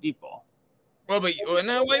as good on the deep ball. Well, but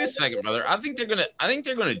now wait a second, brother. I think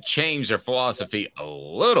they're gonna change their philosophy a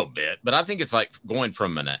little bit, but I think it's like going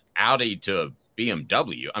from an Audi to a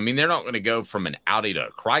BMW. I mean, they're not going to go from an Audi to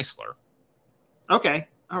a Chrysler. Okay.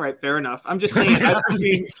 All right. Fair enough. I'm just saying, I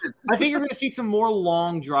think you're going to see some more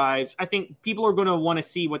long drives. I think people are going to want to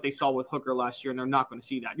see what they saw with Hooker last year, and they're not going to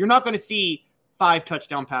see that. You're not going to see 5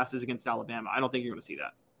 touchdown passes against Alabama. I don't think you're going to see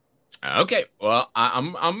that. Okay. Well,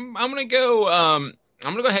 I'm going to go. I'm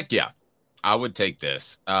going to go. Heck yeah, I would take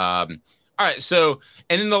this. All right. So,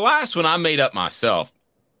 and then the last one I made up myself,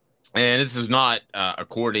 and this is not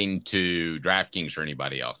according to DraftKings or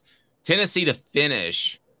anybody else. Tennessee to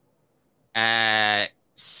finish at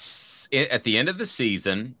the end of the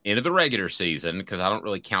season, end of the regular season, because I don't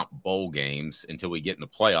really count bowl games until we get in the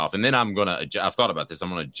playoff. And then I've thought about this. I'm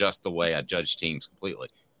going to adjust the way I judge teams completely.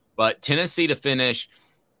 But Tennessee to finish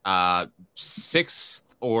 6th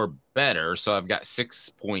or better. So I've got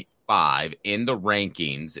 6.5 in the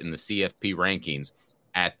rankings, in the CFP rankings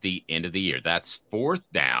at the end of the year. That's 4th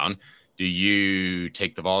down. Do you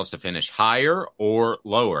take the Vols to finish higher or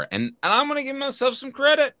lower? And I'm going to give myself some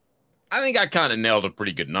credit. I think I kind of nailed a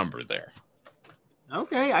pretty good number there.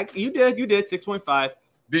 Okay, you did 6.5.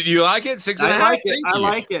 Did you like it? 6.5. I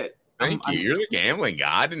like it. Thank you. You're the gambling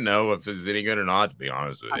guy. I didn't know if it's any good or not. To be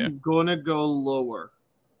honest with you, I'm gonna go lower.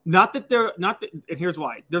 Not that, and here's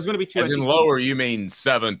why. There's going to be 2. As in lower, you mean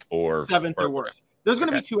 7th or worse. There's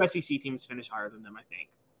going to be 2 SEC teams finish higher than them. I think.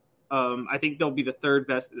 I think they'll be the third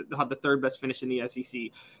best. They'll have the third best finish in the SEC.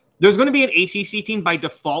 There's going to be an ACC team by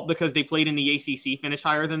default because they played in the ACC finish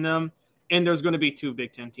higher than them. And there's going to be 2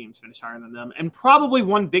 Big Ten teams finish higher than them. And probably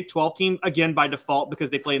 1 Big 12 team, again, by default, because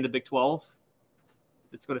they play in the Big 12.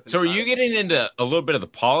 It's going to finish So are higher. you getting into a little bit of the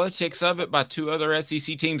politics of it by 2 other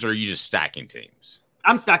SEC teams, or are you just stacking teams?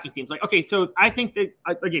 I'm stacking teams. Like, okay, so I think that,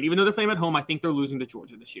 again, even though they're playing at home, I think they're losing to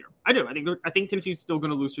Georgia this year. I do. I think Tennessee's still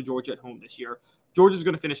going to lose to Georgia at home this year. Georgia's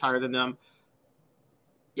going to finish higher than them.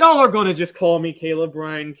 Y'all are going to just call me Caleb,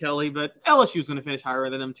 Brian, Kelly, but LSU's going to finish higher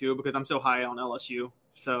than them too because I'm so high on LSU.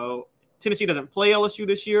 So Tennessee doesn't play LSU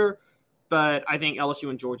this year, but I think LSU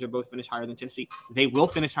and Georgia both finish higher than Tennessee. They will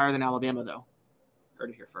finish higher than Alabama, though. Heard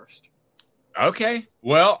it here first. Okay.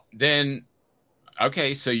 Well, then,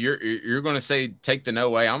 okay, so you're going to say take the no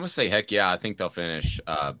way. I'm going to say, heck yeah, I think they'll finish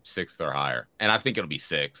 6th or higher. And I think it'll be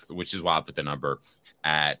 6th, which is why I put the number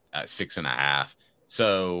at 6.5.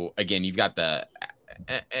 So, again, you've got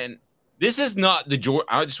and this is not the Georgia.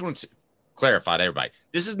 I just want to clarify to everybody.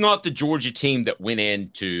 This is not the Georgia team that went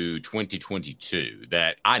into 2022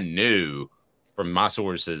 that I knew from my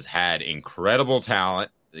sources had incredible talent.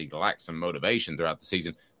 They lacked some motivation throughout the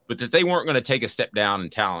season, but that they weren't going to take a step down in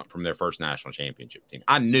talent from their first national championship team.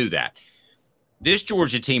 I knew that. This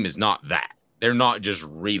Georgia team is not that. They're not just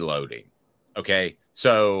reloading. Okay.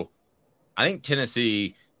 So I think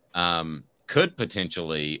Tennessee could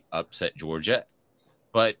potentially upset Georgia,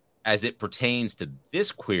 but as it pertains to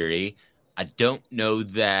this query, I don't know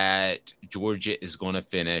that Georgia is going to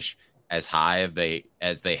finish as high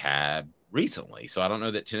as they have recently. So I don't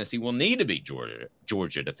know that Tennessee will need to beat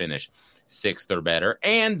Georgia to finish 6th or better.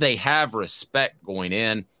 And they have respect going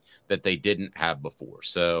in that they didn't have before.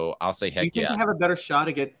 So I'll say heck yeah. Do you think they have a better shot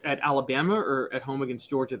at Alabama or at home against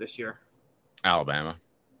Georgia this year? Alabama.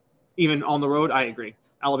 Even on the road, I agree.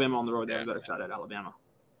 Alabama on the road, they have a better shot at Alabama.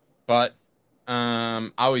 But I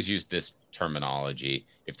always use this terminology.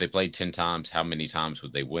 If they played 10 times, how many times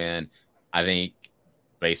would they win? I think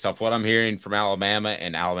based off what I'm hearing from Alabama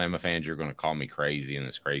and Alabama fans, you're going to call me crazy and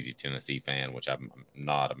this crazy Tennessee fan, which I'm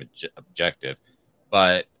not. I'm objective.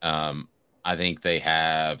 But I think they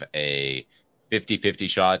have a 50-50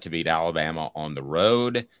 shot to beat Alabama on the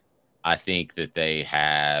road. I think that they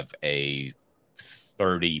have a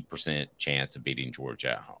 30% chance of beating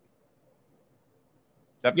Georgia at home.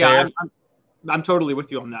 Is that fair? I'm totally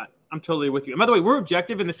with you on that. I'm totally with you. And by the way, we're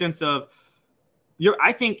objective in the sense of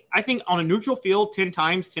I think on a neutral field, 10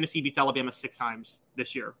 times Tennessee beats Alabama 6 times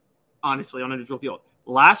this year. Honestly, on a neutral field.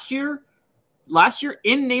 Last year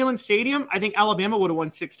in Neyland Stadium, I think Alabama would have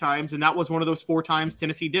won 6 times, and that was one of those 4 times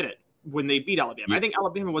Tennessee did it when they beat Alabama. Yeah. I think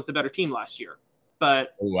Alabama was the better team last year.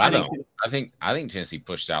 But I think Tennessee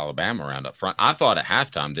pushed Alabama around up front. I thought at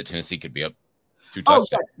halftime that Tennessee could be up 2 touchdowns.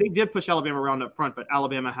 Yeah, they did push Alabama around up front, but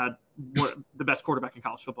Alabama had the best quarterback in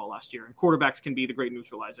college football last year, and quarterbacks can be the great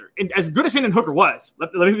neutralizer. And as good as Hendon Hooker was,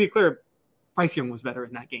 let me be clear, Bryce Young was better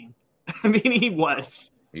in that game. I mean, he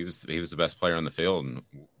was. He was the best player on the field, and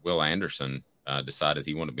Will Anderson decided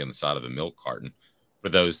he wanted to be on the side of a milk carton. For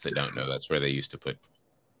those that don't know, that's where they used to put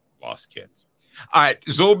lost kids. All right,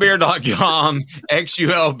 Zulbeer.com,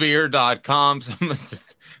 XULbeer.com. Some of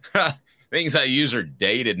the things I use are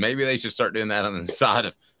dated. Maybe they should start doing that on the side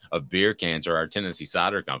of beer cans or our Tennessee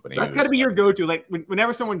Cider Company. That's got to be your go-to. Like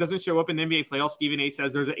whenever someone doesn't show up in the NBA playoffs, Stephen A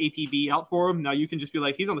says there's an APB out for him. Now you can just be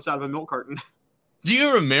like, he's on the side of a milk carton. Do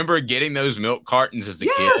you remember getting those milk cartons as a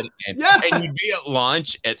kid? And you'd be at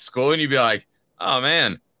lunch at school and you'd be like, oh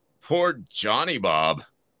man, poor Johnny Bob.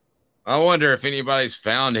 I wonder if anybody's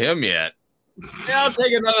found him yet. Yeah, I'll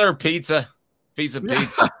take another pizza.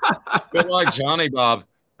 Good luck, Johnny Bob.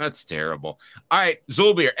 That's terrible. All right,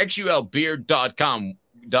 Zulbeer,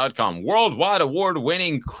 XULbeer.com, worldwide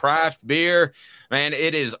award-winning craft beer. Man,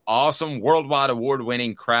 it is awesome. Worldwide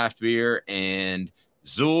award-winning craft beer, and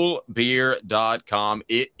Zulbeer.com.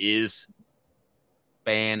 It is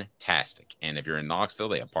fantastic. And if you're in Knoxville,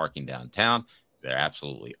 they have parking downtown. They're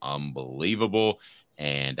absolutely unbelievable.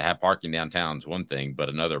 And to have parking downtown is one thing, but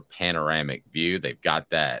another panoramic view, they've got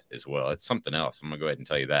that as well. It's something else. I'm going to go ahead and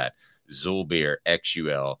tell you that. Zulbeer,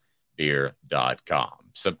 XULbeer.com.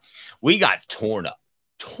 So we got torn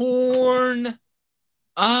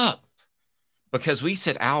up because we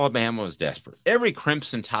said Alabama was desperate. Every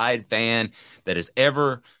Crimson Tide fan that has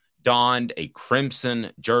ever donned a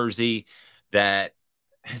Crimson jersey, that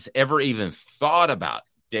has ever even thought about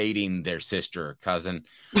dating their sister or cousin,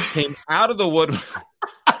 came out of the woodwork.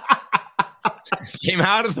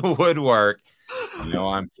 No,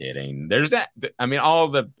 I'm kidding. There's that. I mean, all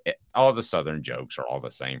the Southern jokes are all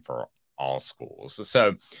the same for all schools.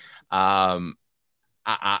 So,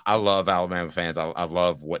 I love Alabama fans. I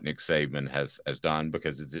love what Nick Saban has done,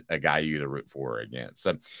 because it's a guy you either root for or against.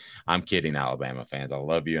 So I'm kidding, Alabama fans. I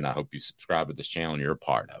love you, and I hope you subscribe to this channel and you're a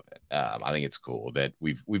part of it. I think it's cool that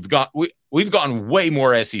we've gotten way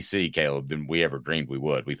more SEC, Caleb, than we ever dreamed we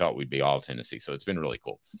would. We thought we'd be all Tennessee, so it's been really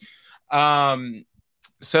cool.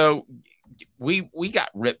 So we got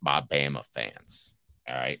ripped by Bama fans,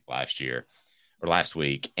 all right, last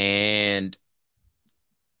week, and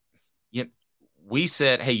we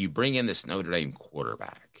said, hey, you bring in this Notre Dame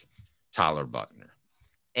quarterback, Tyler Buchner.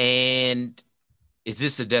 And is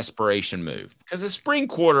this a desperation move? Because a spring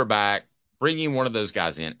quarterback, bringing one of those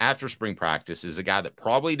guys in after spring practice, is a guy that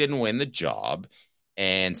probably didn't win the job.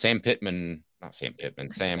 And Sam, what's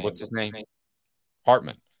his name?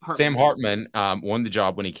 Hartman. Sam Hartman won the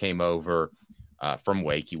job when he came over from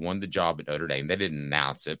Wake. He won the job at Notre Dame. They didn't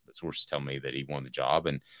announce it, but sources tell me that he won the job,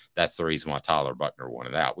 and that's the reason why Tyler Buchner won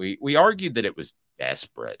it out. We argued that it was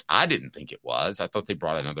desperate. I didn't think it was. I thought they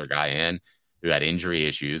brought another guy in who had injury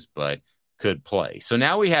issues but could play. So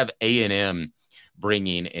now we have A&M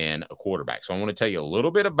bringing in a quarterback. So I want to tell you a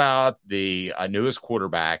little bit about the newest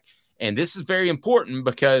quarterback, and this is very important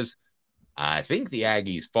because I think the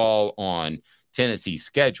Aggies fall on Tennessee's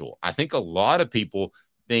schedule. I think a lot of people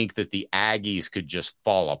think that the Aggies could just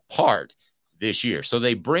fall apart this year. So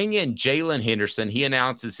they bring in Jalen Henderson. He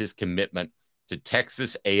announces his commitment to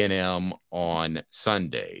Texas A&M on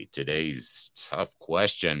Sunday. Today's tough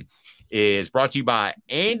question is brought to you by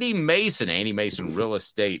Andy Mason,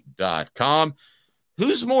 AndyMasonRealEstate.com.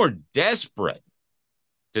 Who's more desperate?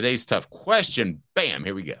 Today's tough question. Bam,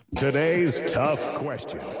 here we go. Today's tough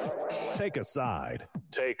question. Take a side.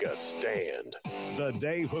 Take a stand. The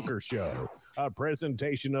Dave Hooker Show, a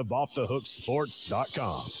presentation of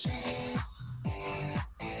OffTheHookSports.com.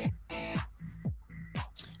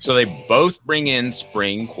 So they both bring in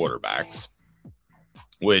spring quarterbacks,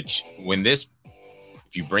 which if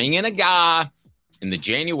you bring in a guy in the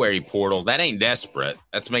January portal, that ain't desperate.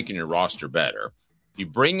 That's making your roster better. You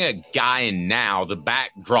bring a guy in now, the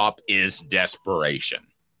backdrop is desperation.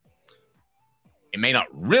 It may not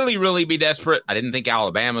really be desperate. I didn't think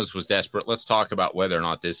Alabama's was desperate. Let's talk about whether or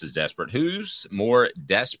not this is desperate. Who's more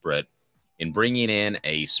desperate in bringing in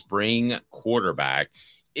a spring quarterback?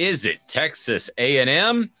 Is it Texas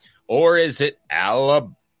A&M or is it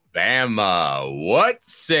Alabama? What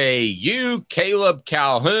say you, Caleb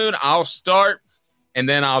Calhoun? I'll start, and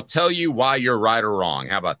then I'll tell you why you're right or wrong.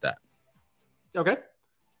 How about that? Okay.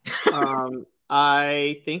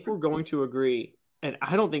 I think we're going to agree, and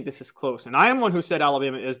I don't think this is close. And I am one who said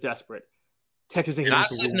Alabama is desperate. Texas A&M. And I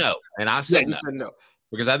said no. And I said no.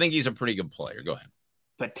 Because I think he's a pretty good player. Go ahead.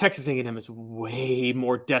 But Texas A&M is way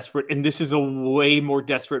more desperate, and this is a way more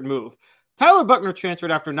desperate move. Tyler Buchner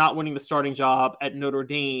transferred after not winning the starting job at Notre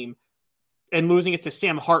Dame and losing it to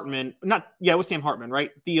Sam Hartman. It was Sam Hartman,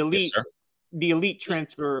 right? The elite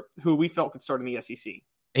transfer who we felt could start in the SEC.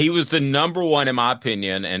 He was the number one, in my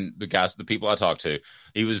opinion, and the people I talked to,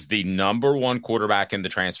 He was the number one quarterback in the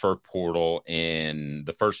transfer portal, in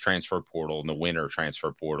the first transfer portal, in the winter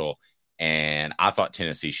transfer portal. And I thought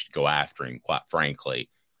Tennessee should go after him, quite frankly.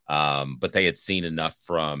 But they had seen enough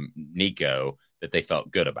from Nico that they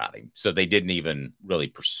felt good about him. So they didn't even really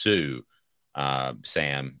pursue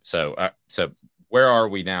Sam. So where are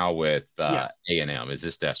we now with A&M? Is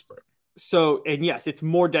this desperate? So, and yes, it's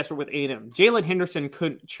more desperate with A&M. Jalen Henderson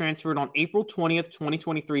transferred on April 20th,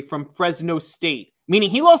 2023 from Fresno State, meaning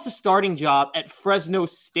he lost the starting job at Fresno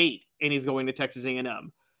State and he's going to Texas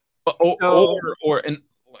A&M. And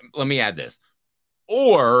let me add this.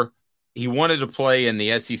 Or he wanted to play in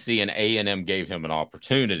the SEC and A&M gave him an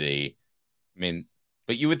opportunity. I mean,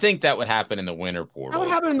 but you would think that would happen in the winter portal. That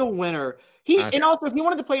would happen in the winter. And also, if he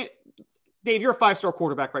wanted to play, Dave, you're a 5-star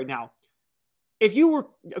quarterback right now. If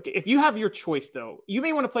you have your choice, though, you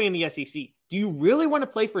may want to play in the SEC. Do you really want to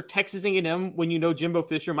play for Texas A&M when you know Jimbo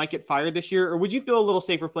Fisher might get fired this year? Or would you feel a little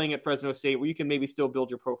safer playing at Fresno State where you can maybe still build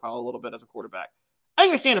your profile a little bit as a quarterback? I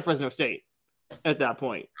understand at Fresno State at that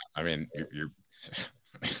point. I mean, you're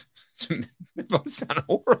it both sound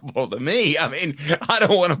horrible to me. I mean, I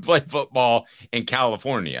don't want to play football in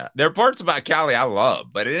California. There are parts about Cali I love,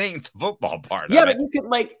 but it ain't the football part. Yeah, but you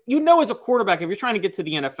can, as a quarterback, if you're trying to get to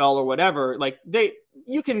the NFL or whatever,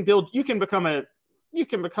 you can become a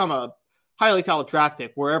highly talented draft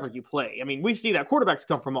pick wherever you play. I mean, we see that quarterbacks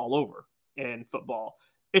come from all over in football.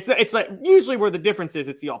 It's like usually where the difference is,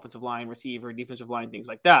 it's the offensive line, receiver, defensive line, things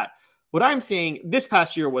like that. What I'm saying, this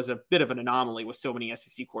past year was a bit of an anomaly with so many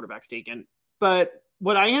SEC quarterbacks taken. But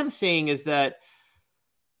what I am saying is that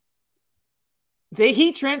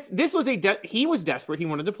he was desperate. He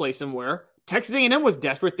wanted to play somewhere. Texas A&M was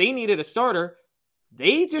desperate. They needed a starter.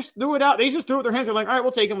 They just threw it out. They just threw it with their hands. They're like, all right,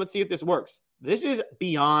 we'll take him. Let's see if this works. This is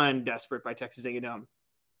beyond desperate by Texas A&M.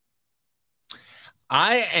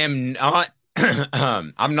 I am not.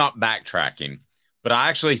 I'm not backtracking, but I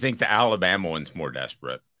actually think the Alabama one's more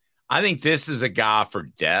desperate. I think this is a guy for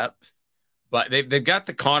depth, but they've got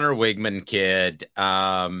the Connor Wigman kid,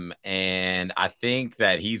 and I think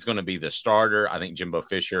that he's going to be the starter. I think Jimbo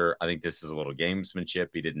Fisher, I think this is a little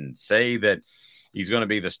gamesmanship. He didn't say that he's going to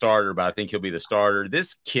be the starter, but I think he'll be the starter.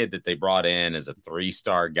 This kid that they brought in is a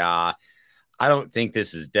 3-star guy. I don't think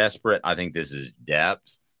this is desperate. I think this is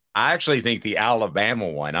depth. I actually think the Alabama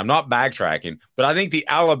one, I'm not backtracking, but I think the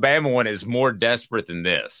Alabama one is more desperate than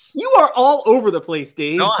this. You are all over the place,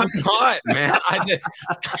 Dave. No, I'm not, man. I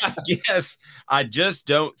guess I just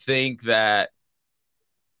don't think that.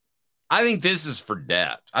 I think this is for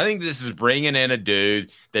depth. I think this is bringing in a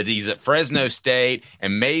dude that he's at Fresno State,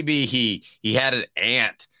 and maybe he had an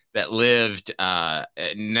aunt that lived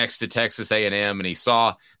next to Texas A&M, and he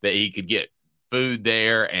saw that he could get food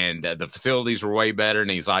there and the facilities were way better. And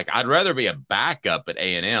he's like, I'd rather be a backup at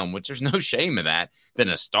A&M, which there's no shame in that, than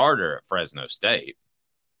a starter at Fresno State.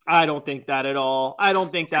 I don't think that at all. And I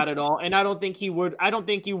don't think he would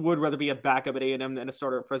rather be a backup at A&M than a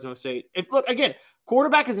starter at Fresno State. Look, again,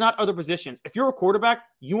 quarterback is not other positions. If you're a quarterback,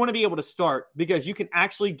 you want to be able to start because you can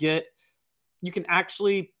actually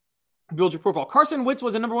build your profile. Carson Wentz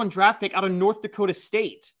was a number 1 draft pick out of North Dakota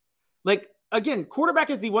State. Again, quarterback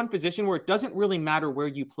is the one position where it doesn't really matter where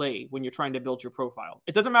you play when you're trying to build your profile.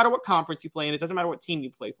 It doesn't matter what conference you play in. It doesn't matter what team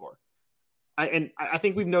you play for. I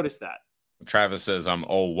think we've noticed that. Travis says, I'm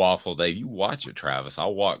old waffle Dave. You watch it, Travis.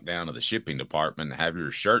 I'll walk down to the shipping department and have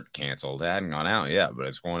your shirt canceled. It hadn't gone out yet, but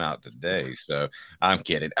it's going out today. So I'm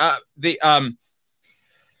kidding. The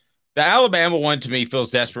Alabama one to me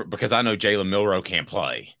feels desperate because I know Jalen Milroe can't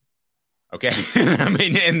play. Okay. I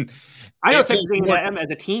mean, and I know Texas A&M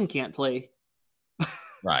as a team can't play.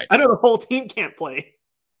 Right. I know the whole team can't play.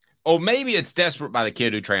 Oh, maybe it's desperate by the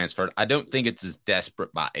kid who transferred. I don't think it's as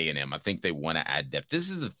desperate by A&M. I think they want to add depth.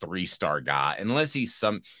 This is a 3-star guy. Unless he's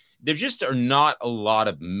there just are not a lot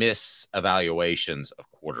of misevaluations of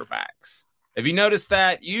quarterbacks. Have you noticed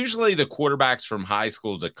that? Usually the quarterbacks from high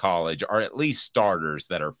school to college are at least starters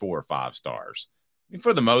that are 4 or 5 stars. I mean,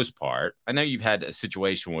 for the most part. I know you've had a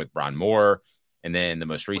situation with Brian Moore, and then the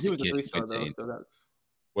most recent kid.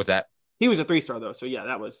 What's that? He was a 3-star, though. So, yeah,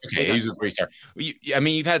 that was. Okay, he was a 3-star. I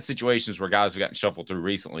mean, you've had situations where guys have gotten shuffled through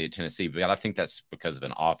recently at Tennessee, but I think that's because of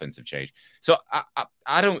an offensive change. So,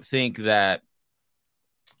 I don't think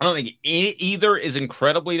either is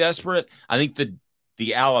incredibly desperate. I think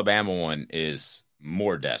the Alabama one is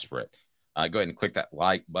more desperate. Go ahead and click that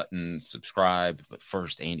like button, subscribe. But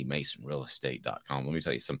first, AndyMasonRealEstate.com. Let me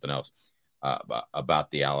tell you something else about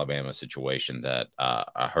the Alabama situation that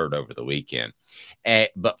I heard over the weekend.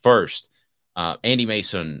 But first, Andy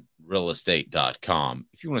Mason AndyMasonRealEstate.com.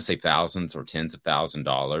 If you want to save thousands or tens of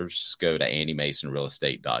 $1,000s, go to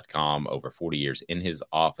AndyMasonRealEstate.com. Over 40 years in his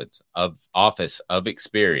office of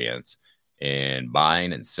experience in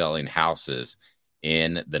buying and selling houses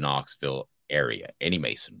in the Knoxville area.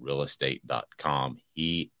 AndyMasonRealEstate.com.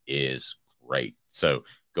 He is great. So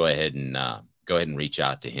go ahead and reach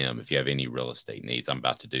out to him if you have any real estate needs. I'm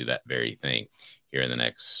about to do that very thing here in the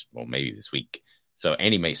next, maybe this week. So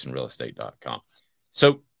AndyMasonRealEstate.com.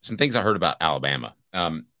 So some things I heard about Alabama.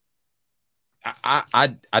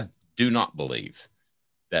 I do not believe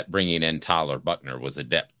that bringing in Tyler Buckner was a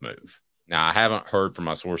depth move. Now, I haven't heard from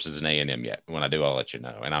my sources in A&M yet. When I do, I'll let you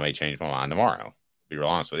know. And I may change my mind tomorrow, to be real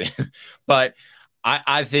honest with you. But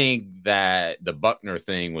I think that the Buckner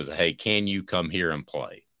thing was, hey, can you come here and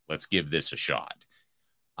play? Let's give this a shot.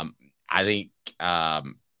 I think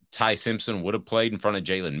Ty Simpson would have played in front of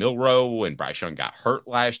Jalen Milroe, and Bryce Young got hurt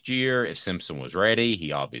last year. If Simpson was ready,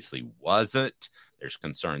 he obviously wasn't. There's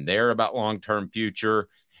concern there about long-term future.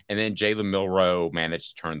 And then Jalen Milroe managed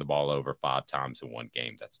to turn the ball over 5 times in one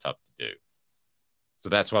game. That's tough to do. So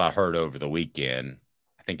that's what I heard over the weekend.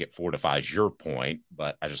 I think it fortifies your point,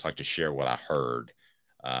 but I just like to share what I heard,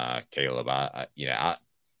 Caleb.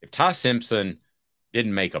 If Ty Simpson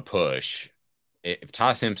didn't make a push, if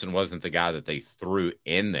Ty Simpson wasn't the guy that they threw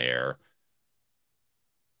in there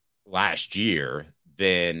last year,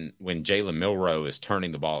 then when Jalen Milroe is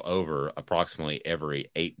turning the ball over approximately every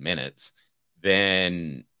 8 minutes,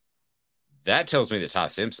 then that tells me that Ty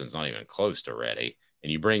Simpson's not even close to ready.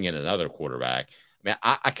 And you bring in another quarterback. I mean,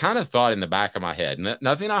 I kind of thought in the back of my head,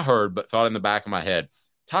 nothing I heard, but thought in the back of my head,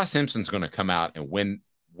 Ty Simpson's going to come out and win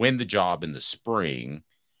the job in the spring.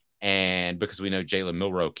 And because we know Jalen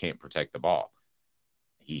Milroe can't protect the ball.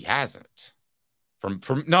 He hasn't. From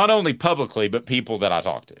not only publicly, but people that I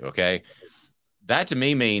talked to, okay? That to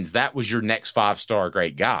me means that was your next 5-star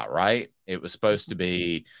great guy, right? It was supposed to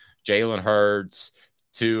be Jalen Hurts,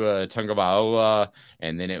 Tua Tagovailoa,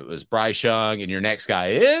 and then it was Bryce Young, and your next guy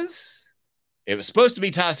is? It was supposed to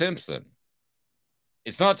be Ty Simpson.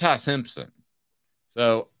 It's not Ty Simpson.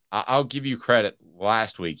 So I'll give you credit.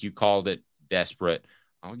 Last week, you called it desperate.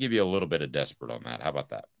 I'll give you a little bit of desperate on that. How about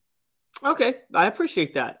that? Okay, I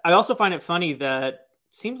appreciate that. I also find it funny that it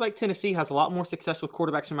seems like Tennessee has a lot more success with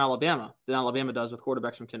quarterbacks from Alabama than Alabama does with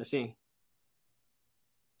quarterbacks from Tennessee.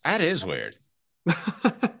 That is weird.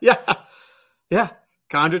 Yeah.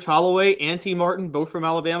 Condrich Holloway and T. Martin, both from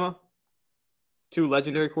Alabama. 2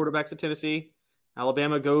 legendary quarterbacks at Tennessee.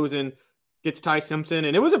 Alabama goes and gets Ty Simpson.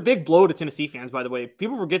 And it was a big blow to Tennessee fans, by the way.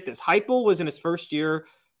 People forget this. Heupel was in his first year.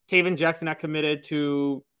 Taven Jackson got committed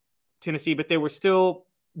to Tennessee, but they were still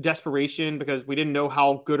desperation because we didn't know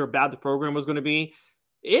how good or bad the program was going to be.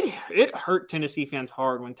 It hurt Tennessee fans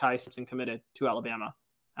hard when Ty Simpson committed to Alabama.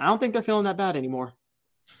 I don't think they're feeling that bad anymore.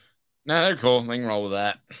 No, they're cool. They can roll with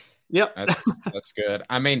that. Yep. That's good.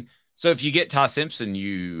 I mean, so if you get Ty Simpson,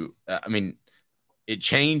 it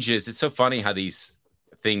changes. It's so funny how these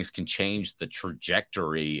things can change the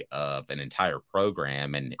trajectory of an entire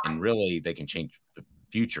program, and really they can change the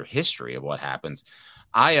future history of what happens.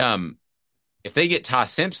 If they get Ty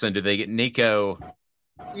Simpson, do they get Nico?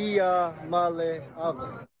 I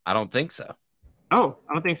don't think so. Oh,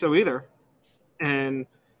 I don't think so either. And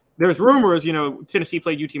there's rumors, Tennessee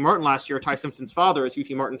played UT Martin last year. Ty Simpson's father is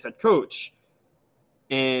UT Martin's head coach.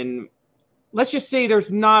 And let's just say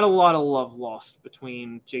there's not a lot of love lost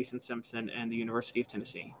between Jason Simpson and the University of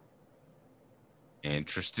Tennessee.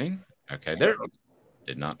 Interesting. Okay, there.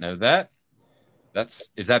 Did not know that.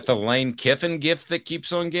 Is that the Lane Kiffin gift that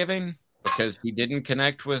keeps on giving? Because he didn't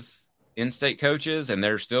connect with in-state coaches, and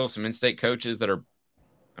there's still some in-state coaches that are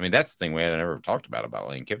 – I mean, that's the thing we haven't ever talked about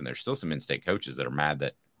Lane Kiffin. There's still some in-state coaches that are mad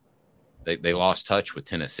that they lost touch with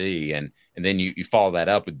Tennessee, and then you follow that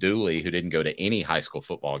up with Dooley, who didn't go to any high school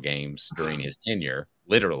football games during his tenure,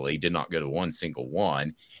 literally did not go to one single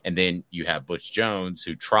one, and then you have Butch Jones,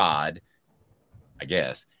 who tried, I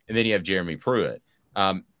guess, and then you have Jeremy Pruitt,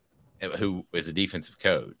 who is a defensive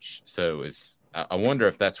coach. So I wonder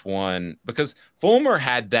if that's one, because Fulmer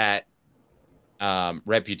had that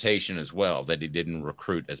reputation as well, that he didn't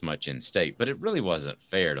recruit as much in state, but it really wasn't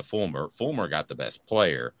fair to Fulmer. Fulmer got the best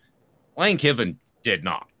player. Lane Kiffin did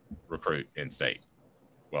not recruit in state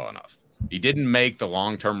well enough. He didn't make the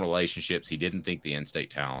long-term relationships. He didn't think the in-state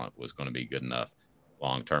talent was going to be good enough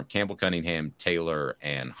long-term. Campbell, Cunningham, Taylor,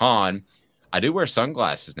 and Hahn. I do wear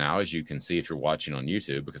sunglasses now, as you can see if you're watching on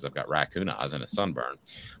YouTube, because I've got raccoon eyes and a sunburn.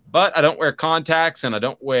 But I don't wear contacts and I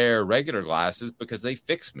don't wear regular glasses because they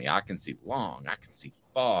fix me. I can see long. I can see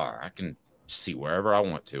far. I can see wherever I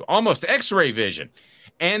want to. Almost X-ray vision.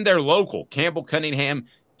 And they're local. Campbell, Cunningham,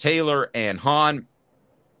 Taylor, and Hahn.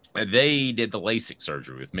 They did the LASIK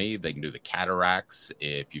surgery with me. They can do the cataracts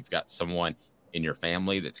if you've got someone in your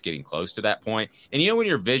family that's getting close to that point. And when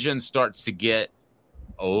your vision starts to get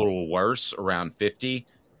a little worse around 50,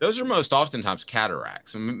 those are most oftentimes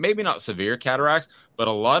cataracts. Maybe not severe cataracts, but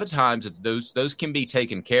a lot of times those can be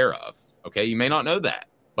taken care of. Okay, you may not know that,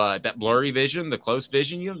 but that blurry vision, the close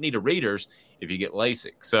vision, you don't need a readers if you get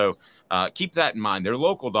LASIK. So keep that in mind. They're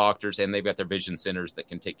local doctors, and they've got their vision centers that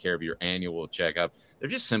can take care of your annual checkup. They're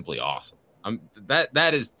just simply awesome.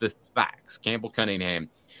 That is the facts. Campbell, Cunningham,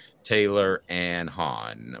 Taylor, and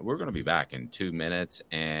Hahn. We're going to be back in 2 minutes,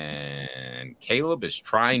 and Caleb is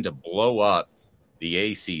trying to blow up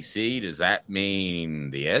the ACC. Does that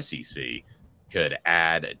mean the SEC could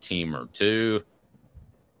add a team or two?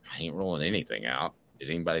 I ain't rolling anything out. Did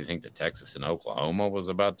anybody think that Texas and Oklahoma was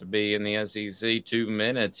about to be in the SEC? 2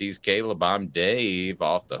 minutes. He's Caleb. I'm Dave.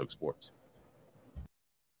 Off the Hook Sports.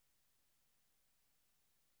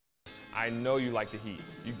 I know you like the heat.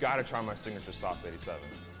 You got to try my signature sauce 87.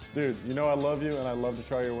 Dude, you know I love you and I love to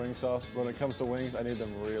try your wing sauce, but when it comes to wings, I need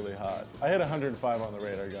them really hot. I hit 105 on the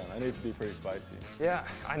radar gun. I need it to be pretty spicy. Yeah,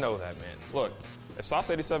 I know that, man. Look, if sauce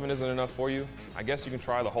 87 isn't enough for you, I guess you can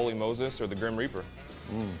try the Holy Moses or the Grim Reaper.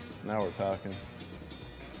 Now we're talking.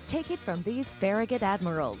 Take it from these Farragut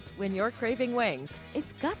admirals. When you're craving wings,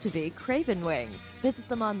 it's got to be Craven Wings. Visit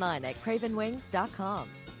them online at cravenwings.com.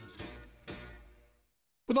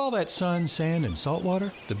 With all that sun, sand, and salt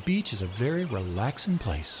water, the beach is a very relaxing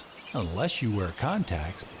place. Unless you wear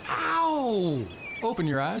contacts. Ow! Open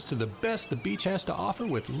your eyes to the best the beach has to offer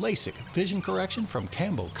with LASIK vision correction from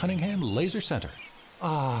Campbell Cunningham Laser Center.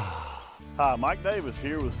 Hi, Mike Davis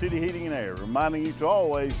here with City Heating and Air, reminding you to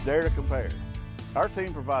always dare to compare. Our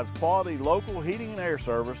team provides quality local heating and air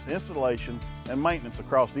service, installation, and maintenance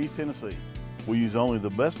across East Tennessee. We use only the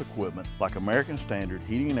best equipment like American Standard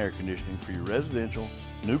heating and air conditioning for your residential,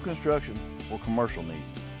 new construction, or commercial needs.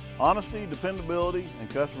 Honesty, dependability, and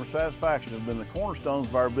customer satisfaction have been the cornerstones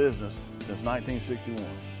of our business since 1961.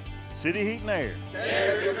 City Heat and Air.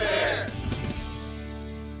 Dare to compare.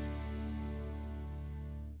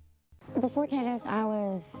 Before Cadis, I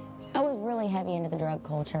was really heavy into the drug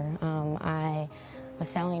culture. I was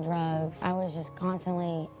selling drugs. I was just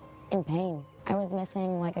constantly in pain. I was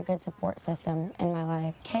missing like a good support system in my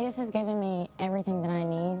life. Cadis has given me everything that I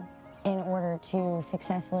need in order to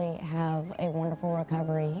successfully have a wonderful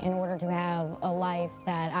recovery, in order to have a life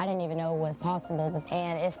that I didn't even know was possible.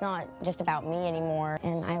 And it's not just about me anymore,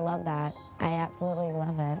 and I love that. I absolutely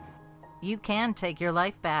love it. You can take your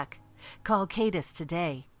life back. Call Cadis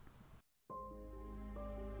today.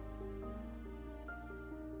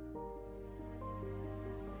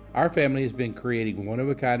 Our family has been creating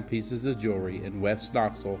one-of-a-kind pieces of jewelry in West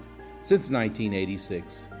Knoxville since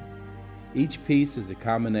 1986. Each piece is a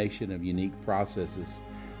combination of unique processes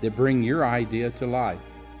that bring your idea to life.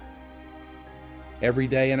 Every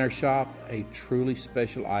day in our shop, a truly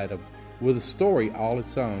special item with a story all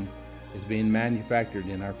its own is being manufactured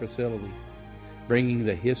in our facility, bringing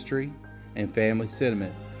the history and family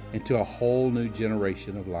sentiment into a whole new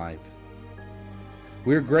generation of life.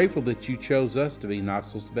 We are grateful that you chose us to be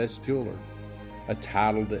Knoxville's best jeweler, a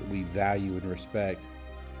title that we value and respect.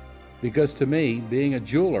 Because to me, being a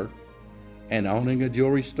jeweler and owning a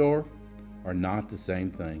jewelry store are not the same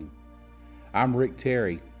thing. I'm Rick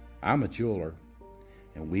Terry. I'm a jeweler,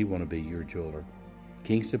 and we want to be your jeweler.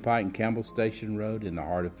 Kingston Pike and Campbell Station Road in the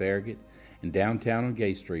heart of Farragut, and downtown on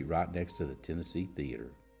Gay Street right next to the Tennessee Theater.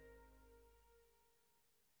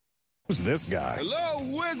 Who's this guy? Hello,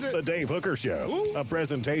 wizard. The Dave Hooker Show, Who? a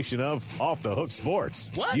presentation of Off the Hook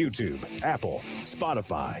Sports. What? YouTube, Apple,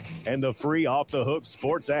 Spotify, and the free Off the Hook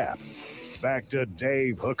Sports app. Back to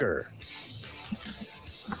Dave Hooker.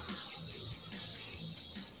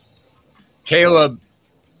 Caleb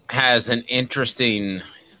has an interesting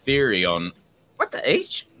theory on what the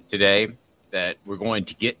H today that we're going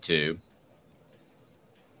to get to.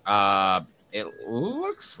 It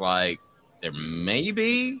looks like there may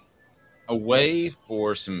be a way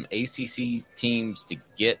for some ACC teams to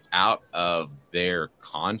get out of their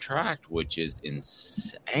contract, which is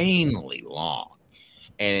insanely long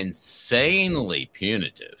and insanely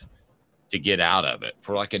punitive to get out of it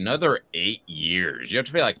for like another 8 years. You have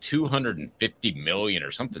to pay like $250 million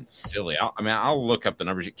or something silly. I'll look up the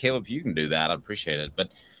numbers. Caleb, if you can do that, I'd appreciate it. But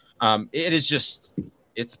it's just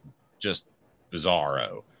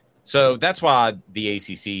bizarro. So that's why the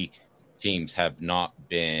ACC teams have not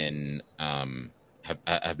been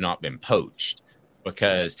have not been poached,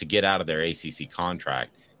 because to get out of their ACC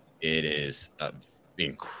contract, it is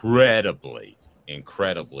incredibly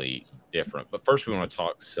different. But first, we want to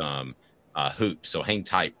talk some hoops. So hang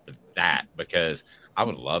tight for that, because I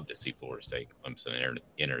would love to see Florida State and Clemson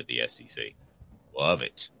enter the SEC. Love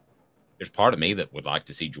it. There's part of me that would like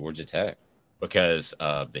to see Georgia Tech because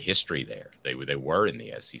of the history there. They were in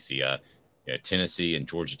the SEC. Tennessee and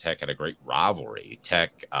Georgia Tech had a great rivalry.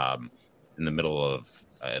 Tech in the middle of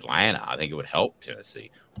Atlanta. I think it would help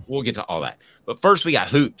Tennessee. We'll get to all that. But first, we got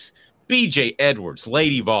hoops. BJ Edwards,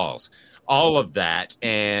 Lady Vols, all of that.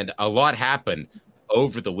 And a lot happened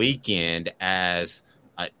over the weekend as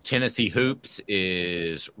Tennessee hoops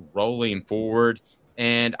is rolling forward.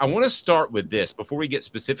 And I want to start with this before we get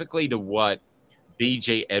specifically to what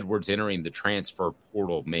BJ Edwards entering the transfer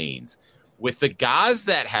portal means. With the guys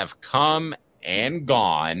that have come and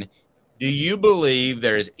gone, do you believe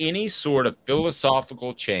there is any sort of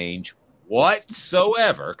philosophical change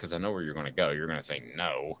whatsoever? Because I know where you're going to go. You're going to say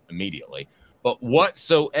no immediately. But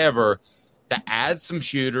whatsoever to add some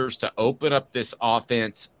shooters to open up this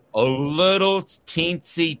offense a little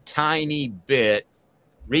teensy tiny bit,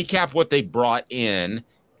 recap what they brought in,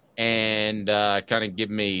 and kind of give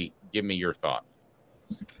me your thought.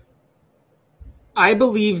 I don't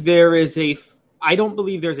believe there's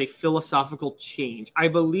a philosophical change. I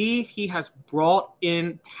believe he has brought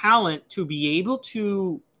in talent to be able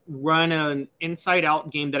to run an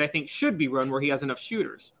inside-out game that I think should be run where he has enough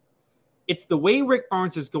shooters. It's the way Rick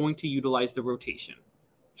Barnes is going to utilize the rotation.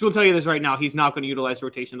 So I'll tell you this right now, he's not going to utilize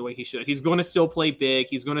rotation the way he should. He's going to still play big.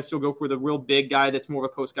 He's going to still go for the real big guy that's more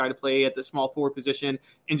of a post guy to play at the small forward position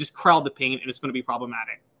and just crowd the paint, and it's going to be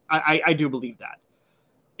problematic. I do believe that.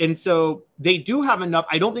 And so they do have enough.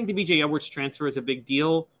 I don't think the BJ Edwards transfer is a big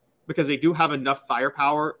deal because they do have enough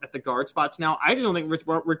firepower at the guard spots now. I just don't think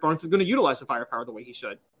Rick Barnes is going to utilize the firepower the way he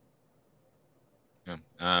should.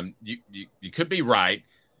 Yeah. You could be right,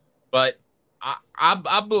 but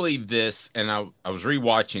I believe this, and I was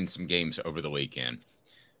rewatching some games over the weekend,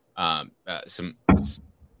 some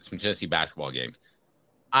Tennessee basketball games.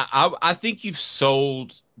 I think you've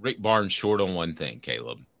sold Rick Barnes short on one thing,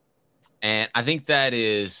 Caleb. And I think that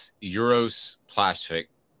is Uros Plastic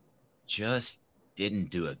just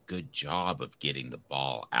didn't do a good job of getting the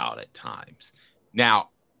ball out at times. Now,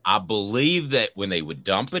 I believe that when they would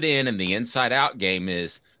dump it in the inside-out game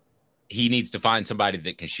is he needs to find somebody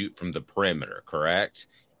that can shoot from the perimeter, correct?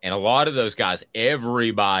 And a lot of those guys,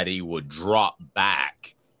 everybody would drop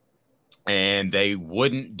back, and they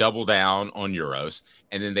wouldn't double down on Uros,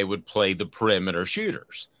 and then they would play the perimeter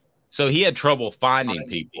shooters. So he had trouble finding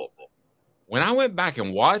people. When I went back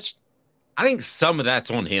and watched, I think some of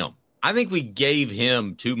that's on him. I think we gave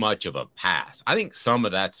him too much of a pass. I think some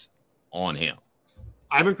of that's on him.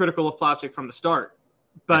 I've been critical of Plavsic from the start,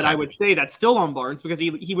 but okay. I would say that's still on Barnes because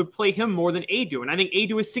he would play him more than Adu, and I think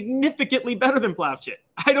Adu is significantly better than Plavsic.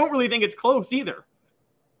 I don't really think it's close either.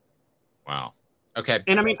 Wow. Okay.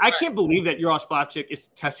 And I mean, I can't believe that Uros Plavsic is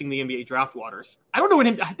testing the NBA draft waters. I don't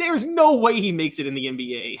know there's no way he makes it in the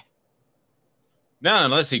NBA. No,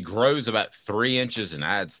 unless he grows about 3 inches and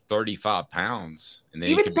adds 35 pounds. And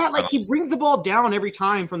then even that, he brings the ball down every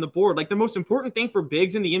time from the board. Like, the most important thing for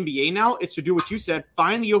bigs in the NBA now is to do what you said,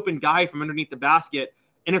 find the open guy from underneath the basket.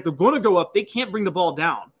 And if they're going to go up, they can't bring the ball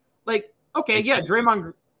down. Like, okay, yeah,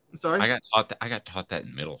 Draymond. Sorry, I got taught that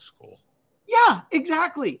in middle school. Yeah,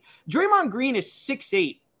 exactly. Draymond Green is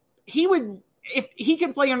 6'8". If he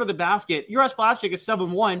can play under the basket, Uros Plavsic is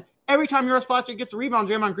 7'1". Every time Uros Plavsic gets a rebound,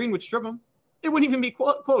 Draymond Green would strip him. It wouldn't even be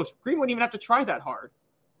close. Green wouldn't even have to try that hard.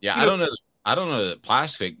 Yeah, I don't know that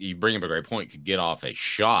Plastic, you bring up a great point, could get off a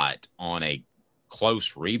shot on a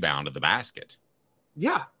close rebound of the basket.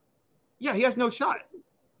 Yeah. Yeah, he has no shot.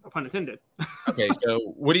 No pun intended. Okay,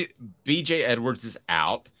 so BJ Edwards is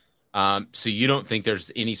out. So you don't think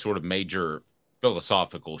there's any sort of major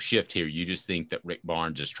philosophical shift here. You just think that Rick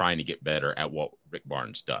Barnes is trying to get better at what Rick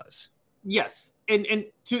Barnes does. Yes. And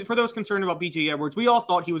for those concerned about BJ Edwards, we all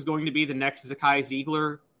thought he was going to be the next Zakai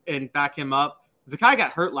Ziegler and back him up. Zakai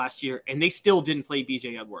got hurt last year, and they still didn't play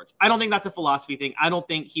BJ Edwards. I don't think that's a philosophy thing. I don't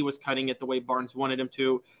think he was cutting it the way Barnes wanted him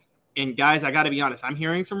to. And, guys, I got to be honest. I'm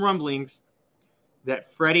hearing some rumblings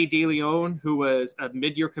that Freddie DeLeon, who was a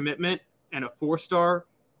mid-year commitment and a 4-star,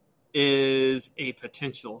 is a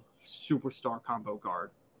potential superstar combo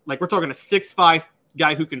guard. Like, we're talking a 6'5"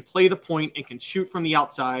 guy who can play the point and can shoot from the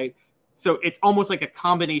outside. So it's almost like a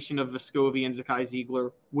combination of Vescovi and Zakai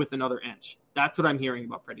Ziegler with another inch. That's what I'm hearing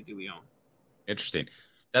about Freddie DeLeon. Interesting.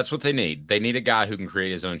 That's what they need. They need a guy who can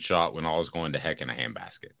create his own shot when all is going to heck in a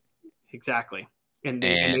handbasket. Exactly. And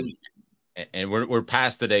we're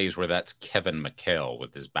past the days where that's Kevin McHale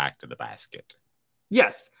with his back to the basket.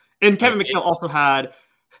 Yes. And Kevin McHale also had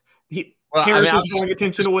drawing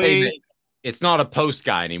attention away. It's not a post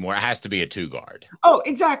guy anymore. It has to be a 2 guard. Oh,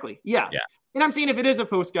 exactly. Yeah. And I'm saying if it is a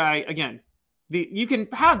post guy, again, you can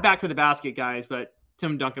have back to the basket guys, but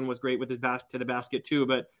Tim Duncan was great with his back to the basket too.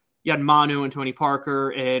 But you had Manu and Tony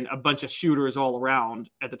Parker and a bunch of shooters all around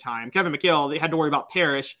at the time. Kevin McHale, they had to worry about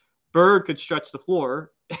Parrish. Bird could stretch the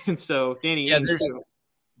floor. And so Danny Ainge too.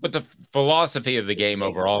 But the philosophy of the game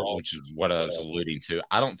overall, which is what I was alluding to,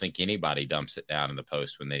 I don't think anybody dumps it down in the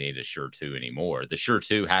post when they need a sure two anymore. The sure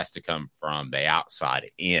two has to come from the outside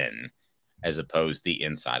in as opposed to the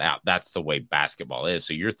inside out. That's the way basketball is.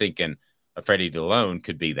 So you're thinking a Freddie DeLone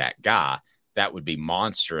could be that guy. That would be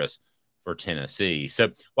monstrous for Tennessee.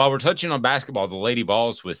 So while we're touching on basketball, the Lady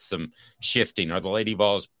Vols with some shifting. Are the Lady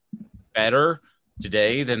Vols better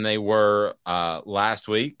today than they were last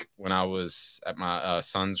week when I was at my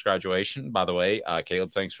son's graduation? By the way,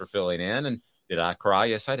 Caleb, thanks for filling in. And did I cry?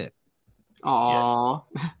 Yes, I did. Aww.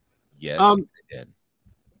 Yes, I did.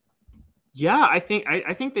 Yeah, I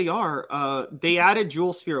think they are. They added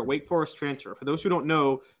Jewel Spear, a Wake Forest transfer. For those who don't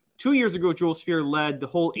know, 2 years ago, Jewel Spear led the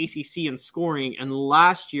whole ACC in scoring, and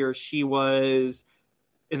last year she was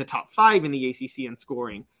in the top 5 in the ACC in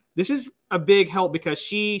scoring. This is a big help because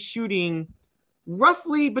she's shooting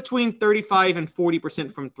roughly between 35 and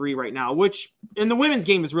 40% from three right now, which in the women's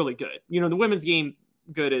game is really good. You know, the women's game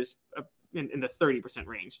good is in the 30%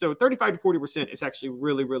 range. So 35 to 40% is actually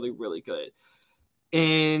really, really, really good.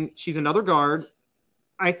 And she's another guard.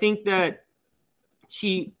 I think that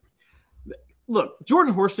Jordan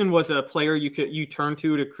Horston was a player you turn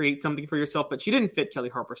to create something for yourself, but she didn't fit Kelly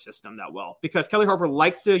Harper's system that well because Kelly Harper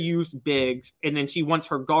likes to use bigs, and then she wants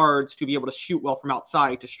her guards to be able to shoot well from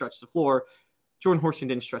outside to stretch the floor. Jordan Horston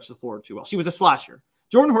didn't stretch the floor too well. She was a slasher.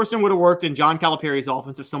 Jordan Horston would have worked in John Calipari's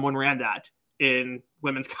offense if someone ran that in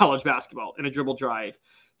women's college basketball in a dribble drive.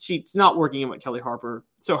 She's not working in with Kelly Harper.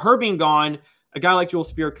 So her being gone, a guy like Jewel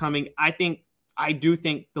Spear coming, I do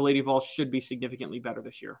think the Lady Vols should be significantly better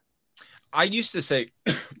this year. I used to say,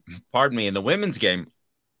 pardon me, in the women's game,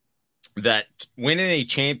 that winning a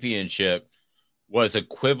championship was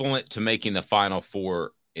equivalent to making the Final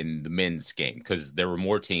Four in the men's game because there were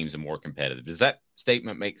more teams and more competitive. Does that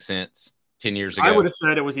statement make sense 10 years ago? I would have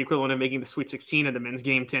said it was equivalent to making the Sweet 16 in the men's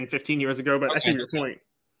game 10, 15 years ago, but okay. I see your point.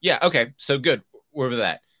 Yeah, okay. So good. We're with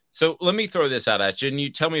that. So let me throw this out at you, and you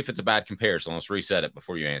tell me if it's a bad comparison. Let's reset it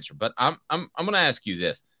before you answer. But I'm going to ask you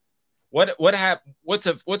this: what's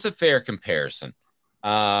a fair comparison?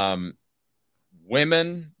 The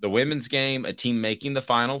women's game, a team making the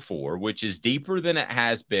Final Four, which is deeper than it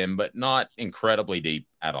has been, but not incredibly deep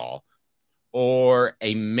at all, or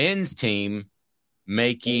a men's team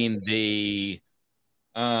making the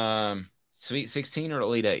Sweet 16 or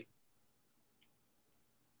Elite 8?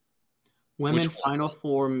 Women Final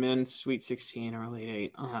Four, men's Sweet 16 or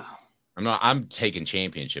Elite 8. I'm taking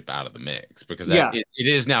championship out of the mix because it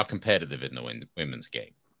is now competitive in the women's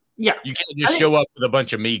game. Yeah. You can't just show up with a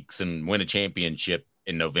bunch of meeks and win a championship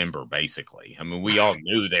in November, basically. I mean, we all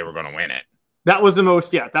knew they were going to win it. That was the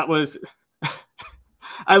most, that was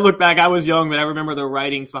I look back, I was young, but I remember the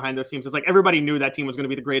writings behind those teams. It's like everybody knew that team was going to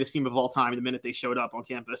be the greatest team of all time the minute they showed up on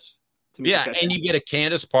campus. And you get a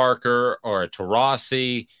Candace Parker or a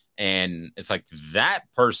Taurasi, and it's like that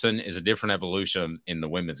person is a different evolution in the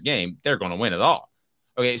women's game. They're going to win it all.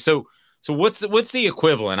 Okay, so what's the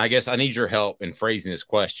equivalent? I guess I need your help in phrasing this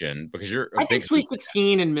question because I think Sweet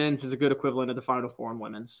 16 in men's is a good equivalent of the Final Four in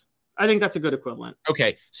women's. I think that's a good equivalent.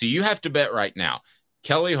 Okay, so you have to bet right now.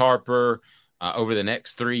 Kelly Harper over the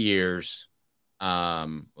next 3 years,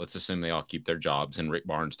 let's assume they all keep their jobs and Rick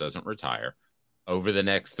Barnes doesn't retire. Over the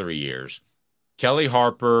next 3 years, Kelly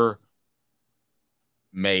Harper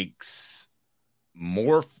makes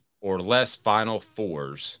more or less Final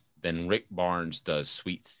Fours than Rick Barnes does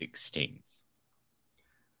Sweet 16s.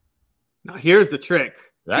 Now, here's the trick.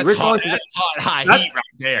 That's hot high heat right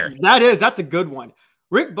there. That's a good one.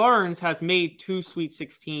 Rick Barnes has made 2 Sweet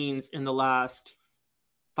 16s in the last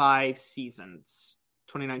 5 seasons.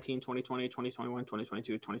 2019, 2020, 2021,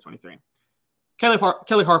 2022, 2023.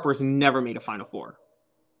 Kelly Harper has never made a Final Four.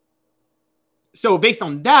 So based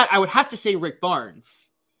on that, I would have to say Rick Barnes.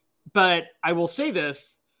 But I will say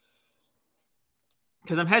this,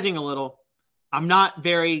 because I'm hedging a little, I'm not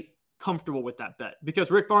very comfortable with that bet. Because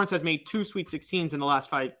Rick Barnes has made 2 Sweet 16s in the last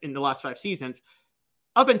 5 seasons.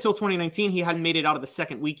 Up until 2019, he hadn't made it out of the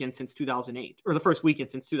second weekend since 2008, or the first weekend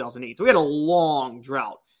since 2008. So we had a long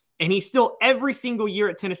drought. And he's still, every single year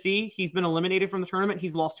at Tennessee, he's been eliminated from the tournament.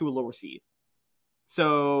 He's lost to a lower seed.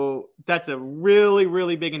 So that's a really,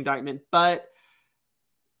 really big indictment. But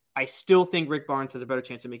I still think Rick Barnes has a better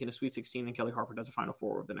chance of making a Sweet 16 than Kelly Harper does a Final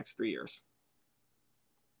Four over the next 3 years.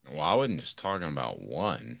 Well, I wasn't just talking about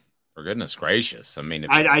one. For goodness gracious. I mean,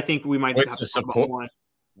 I think we might have to talk about one.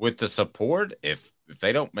 With the support, if if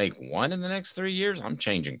they don't make one in the next 3 years, I'm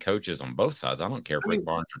changing coaches on both sides. I don't care if Rick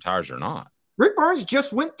Barnes retires or not. Rick Barnes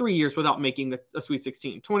just went 3 years without making a Sweet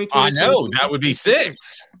 16. 2020. I know that would be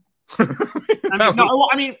 6.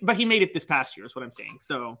 I mean, but he made it this past year. Is what I'm saying.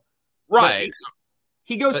 So, right,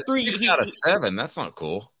 he goes but 3 6 out of 7. That's not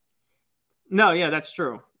cool. No, yeah, that's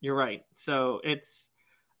true. You're right. So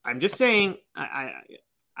I'm just saying.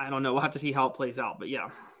 I don't know. We'll have to see how it plays out. But yeah.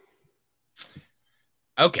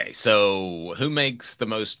 Okay, so who makes the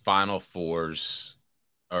most Final Fours,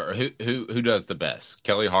 or who does the best?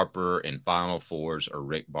 Kelly Harper in Final Fours or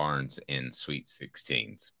Rick Barnes in Sweet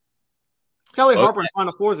 16s? Kelly Harper in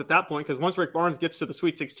Final Fours at that point, because once Rick Barnes gets to the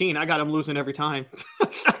Sweet 16, I got him losing every time.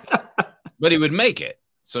 But he would make it.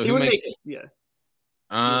 So he would make it. Yeah.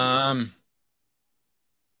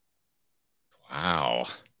 Wow.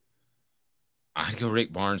 I go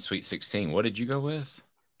Rick Barnes Sweet 16. What did you go with?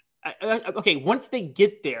 Okay, once they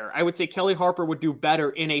get there, I would say Kelly Harper would do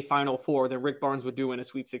better in a Final Four than Rick Barnes would do in a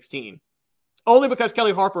Sweet 16. Only because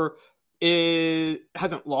Kelly Harper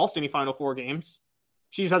hasn't lost any Final Four games.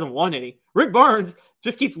 She just hasn't won any. Rick Barnes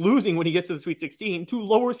just keeps losing when he gets to the Sweet 16 to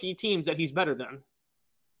lower seed teams that he's better than.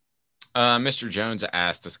 Mr. Jones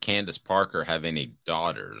asked, does Candace Parker have any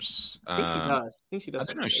daughters? I think she does. I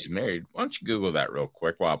don't know if she's married. Why don't you Google that real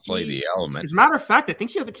quick while I play the element? As a matter of fact, I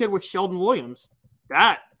think she has a kid with Sheldon Williams.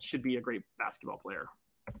 That should be a great basketball player.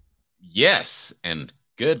 Yes, and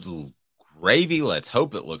good gravy. Let's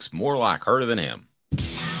hope it looks more like her than him.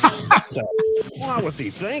 What was he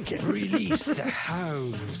thinking? Release the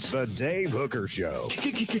hounds. The Dave Hooker Show.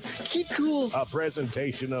 Keep cool. A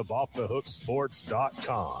presentation of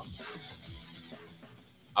OffTheHookSports.com.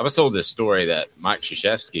 I was told this story that Mike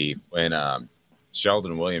Krzyzewski, when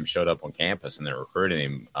Sheldon Williams showed up on campus and they're recruiting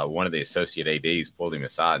him, one of the associate ADs pulled him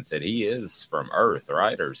aside and said, he is from Earth,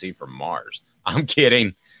 right? Or is he from Mars? I'm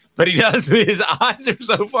kidding. But he does. His eyes are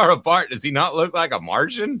so far apart. Does he not look like a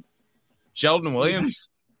Martian? Sheldon Williams?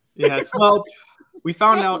 Yes. Well, we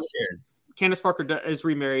found out Candace Parker is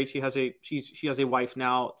remarried. She has a wife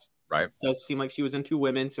now. Right. It does seem like she was into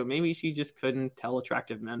women, so maybe she just couldn't tell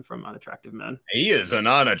attractive men from unattractive men. He is an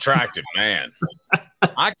unattractive man.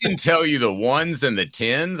 I can tell you the ones and the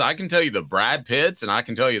tens. I can tell you the Brad Pitts, and I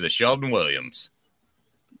can tell you the Sheldon Williams.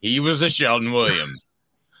 He was a Sheldon Williams.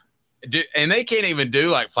 And they can't even do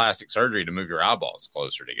like plastic surgery to move your eyeballs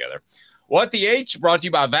closer together. What the H brought to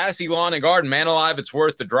you by Vassy Lawn and Garden. Man alive, it's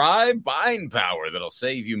worth the drive. Buying power that'll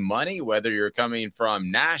save you money, whether you're coming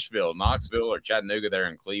from Nashville, Knoxville, or Chattanooga there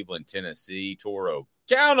in Cleveland, Tennessee, Toro.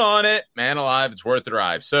 Count on it. Man alive, it's worth the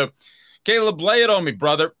drive. So, Caleb, lay it on me,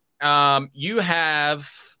 brother. You have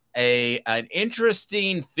an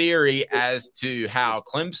interesting theory as to how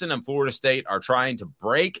Clemson and Florida State are trying to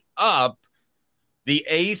break up the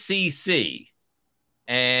ACC.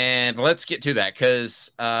 And let's get to that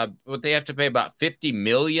because what they have to pay about $50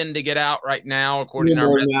 million to get out right now, according to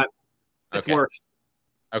our that. It's worse.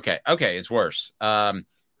 Okay, it's worse. All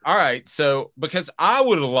right, so because I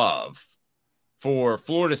would love for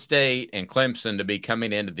Florida State and Clemson to be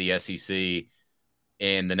coming into the SEC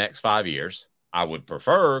in the next 5 years. I would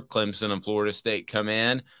prefer Clemson and Florida State come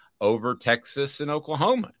in over Texas and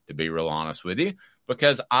Oklahoma, to be real honest with you.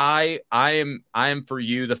 Because I am for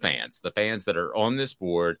you, the fans that are on this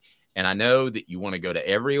board, and I know that you want to go to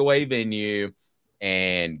every away venue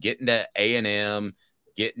and get into A&M,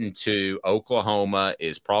 getting to Oklahoma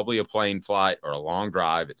is probably a plane flight or a long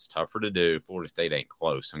drive. It's tougher to do. Florida State ain't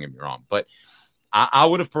close, don't get me wrong. But I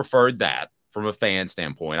would have preferred that from a fan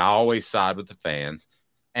standpoint. I always side with the fans.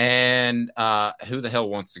 And who the hell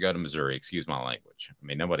wants to go to Missouri? Excuse my language.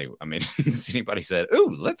 Has anybody said,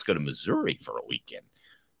 ooh, let's go to Missouri for a weekend? I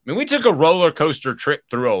mean, we took a roller coaster trip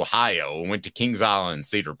through Ohio and went to Kings Island,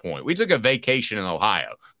 Cedar Point. We took a vacation in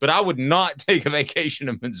Ohio, but I would not take a vacation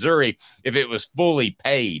in Missouri if it was fully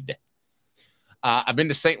paid. I've been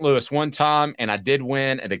to St. Louis one time, and I did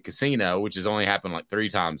win at a casino, which has only happened like 3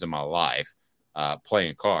 times in my life,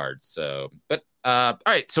 playing cards. So, but all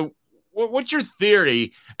right, so what's your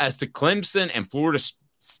theory as to Clemson and Florida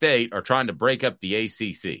State are trying to break up the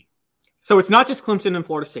ACC? So it's not just Clemson and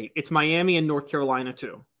Florida State. It's Miami and North Carolina,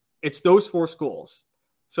 too. It's those 4 schools.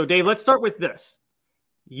 So, Dave, let's start with this.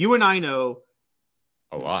 You and I know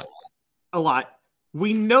a lot.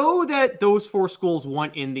 We know that those 4 schools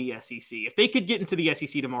want in the SEC. If they could get into the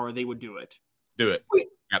SEC tomorrow, they would do it. Yep.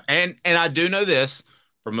 And I do know this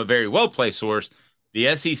from a very well-placed source.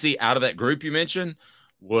 The SEC out of that group you mentioned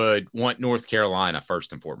would want North Carolina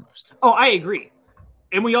first and foremost. Oh, I agree.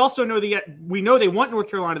 And we also know they want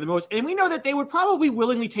North Carolina the most, and we know that they would probably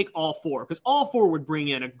willingly take all 4 because all 4 would bring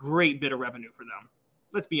in a great bit of revenue for them.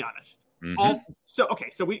 Let's be honest. Mm-hmm. So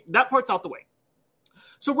that part's out the way.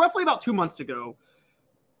 So roughly about 2 months ago,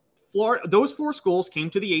 Florida, those 4 schools came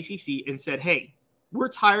to the ACC and said, hey, we're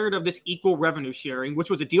tired of this equal revenue sharing,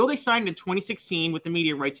 which was a deal they signed in 2016 with the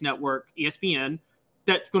media rights network, ESPN,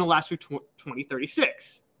 that's going to last through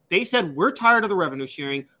 2036. They said, we're tired of the revenue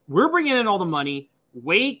sharing. We're bringing in all the money.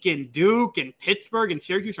 Wake and Duke and Pittsburgh and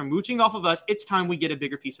Syracuse are mooching off of us. It's time we get a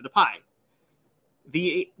bigger piece of the pie.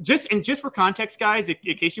 Just for context, guys, in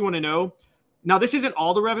case you want to know, now this isn't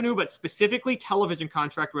all the revenue, but specifically television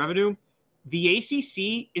contract revenue, the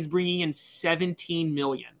ACC is bringing in $17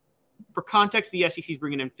 million. For context, the SEC is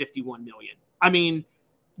bringing in $51 million. I mean,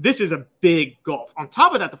 this is a big gulf. On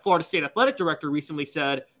top of that, the Florida State athletic director recently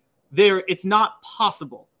said it's not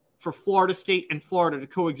possible for Florida State and Florida to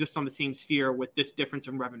coexist on the same sphere with this difference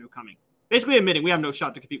in revenue coming. Basically admitting we have no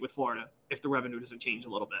shot to compete with Florida if the revenue doesn't change a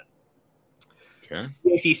little bit. Okay.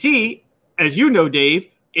 The ACC, as you know,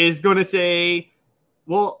 Dave, is going to say,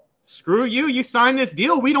 well, screw you. You signed this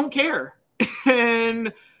deal. We don't care.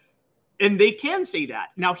 And they can say that.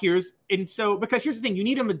 Now because here's the thing, you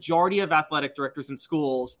need a majority of athletic directors in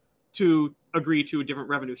schools to agree to a different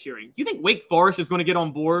revenue sharing. You think Wake Forest is going to get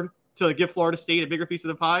on board to give Florida State a bigger piece of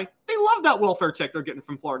the pie? They love that welfare check they're getting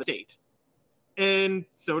from Florida State. And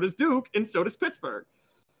so does Duke, and so does Pittsburgh.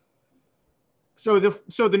 So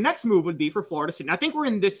the next move would be for Florida State. And I think we're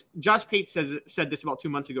in this, Josh Pate said this about 2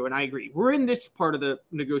 months ago, and I agree. We're in this part of the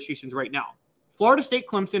negotiations right now. Florida State,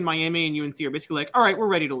 Clemson, Miami, and UNC are basically like, all right, we're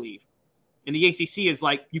ready to leave. And the ACC is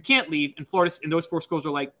like, you can't leave. And Florida and those 4 schools are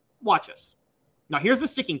like, watch us. Now, here's the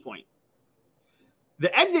sticking point.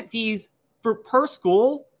 The exit fees per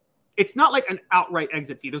school, it's not like an outright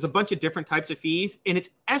exit fee. There's a bunch of different types of fees, and it's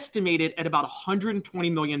estimated at about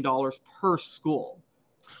 $120 million per school.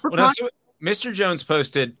 Mr. Jones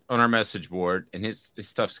posted on our message board, and his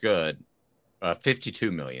stuff's good,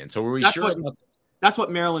 $52 million. So were we sure? That's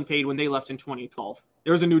what Maryland paid when they left in 2012.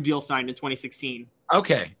 There was a new deal signed in 2016.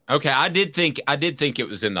 Okay. I did think it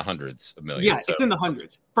was in the hundreds of millions. Yeah, it's in the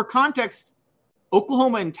hundreds. For context,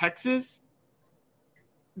 Oklahoma and Texas,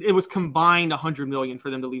 it was combined $100 million for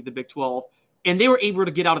them to leave the Big 12, and they were able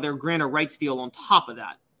to get out of their grantor rights deal on top of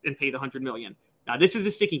that and pay the $100 million. Now, this is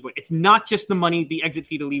a sticking point. It's not just the money, the exit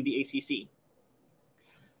fee to leave the ACC.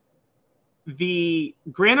 The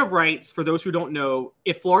grant of rights, for those who don't know,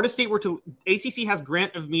 if Florida State were to, ACC has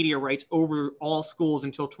grant of media rights over all schools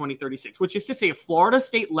until 2036, which is to say if Florida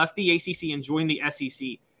State left the ACC and joined the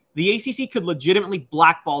SEC, the ACC could legitimately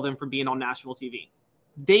blackball them from being on national TV.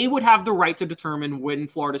 They would have the right to determine when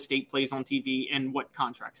Florida State plays on TV and what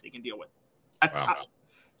contracts they can deal with.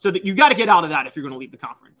 So that you got to get out of that if you're going to leave the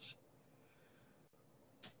conference.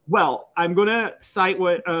 Well, I'm going to cite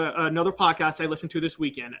what another podcast I listened to this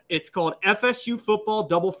weekend. It's called FSU Football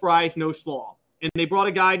Double Fries No Slaw. And they brought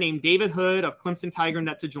a guy named David Hood of Clemson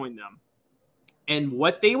TigerNet to join them. And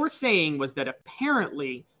what they were saying was that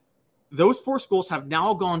apparently those 4 schools have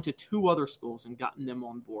now gone to 2 other schools and gotten them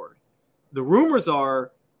on board. The rumors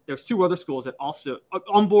are there's 2 other schools that also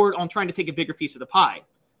on board on trying to take a bigger piece of the pie.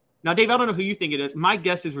 Now, Dave, I don't know who you think it is. My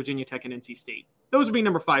guess is Virginia Tech and NC State. Those would be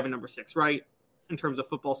number 5 and number 6, right? In terms of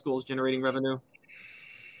football schools generating revenue.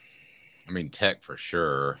 I mean, Tech for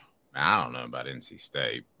sure. I don't know about NC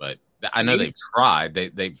State, but I know they've tried.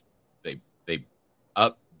 They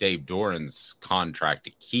upped Dave Doran's contract to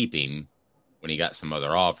keep him when he got some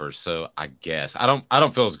other offers. So I guess I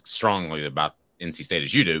don't feel as strongly about NC State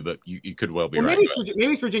as you do, but you could well be right.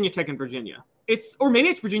 Maybe it's Virginia Tech and Virginia. Maybe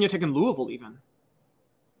it's Virginia Tech and Louisville even.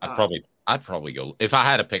 I'd probably go if I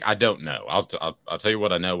had to pick. I don't know. I'll tell you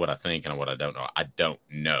what I know, what I think, and what I don't know. I don't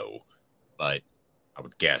know, but I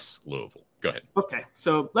would guess Louisville. Go ahead. Okay,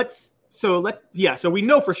 so we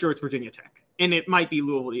know for sure it's Virginia Tech, and it might be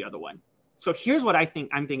Louisville the other one. So here's what I'm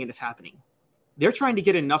thinking is happening. They're trying to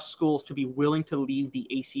get enough schools to be willing to leave the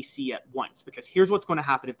ACC at once, because here's what's going to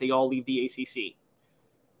happen if they all leave the ACC.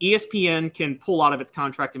 ESPN can pull out of its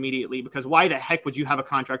contract immediately, because why the heck would you have a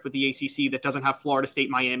contract with the ACC that doesn't have Florida State,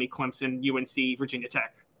 Miami, Clemson, UNC, Virginia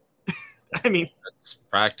Tech? I mean, that's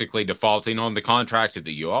practically defaulting on the contract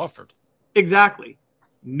that you offered. Exactly.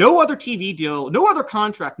 No other TV deal, no other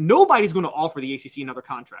contract. Nobody's going to offer the ACC another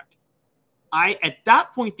contract. At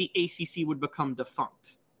that point, the ACC would become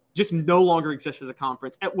defunct, just no longer exist as a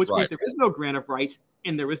conference, at which point there is no grant of rights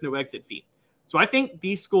and there is no exit fee. So I think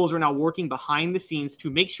these schools are now working behind the scenes to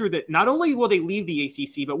make sure that not only will they leave the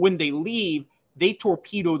ACC, but when they leave, they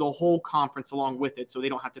torpedo the whole conference along with it so they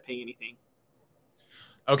don't have to pay anything.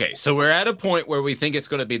 Okay, so we're at a point where we think it's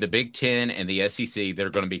going to be the Big Ten and the SEC.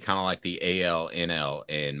 They're going to be kind of like the AL, NL,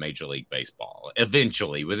 and Major League Baseball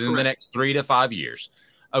eventually within the next 3 to 5 years.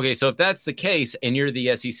 Okay, so if that's the case and you're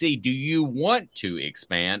the SEC, do you want to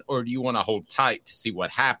expand or do you want to hold tight to see what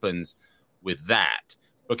happens with that?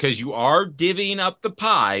 Because you are divvying up the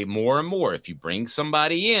pie more and more. If you bring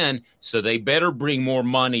somebody in, so they better bring more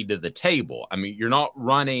money to the table. I mean, you're not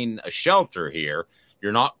running a shelter here.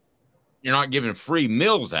 You're not giving free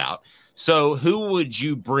meals out. So who would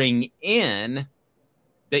you bring in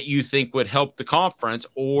that you think would help the conference?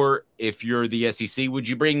 Or if you're the SEC, would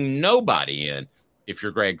you bring nobody in if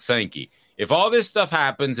you're Greg Sankey? If all this stuff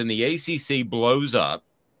happens and the ACC blows up,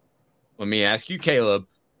 let me ask you, Caleb,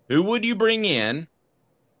 who would you bring in?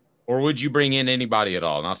 Or would you bring in anybody at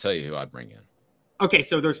all? And I'll tell you who I'd bring in. Okay,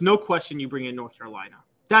 so there's no question you bring in North Carolina.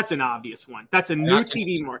 That's an obvious one. That's a new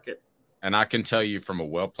TV market. And I can tell you from a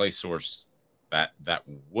well-placed source that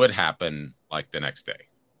would happen like the next day.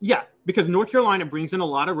 Yeah, because North Carolina brings in a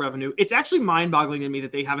lot of revenue. It's actually mind-boggling to me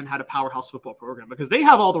that they haven't had a powerhouse football program because they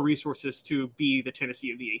have all the resources to be the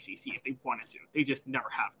Tennessee of the ACC if they wanted to. They just never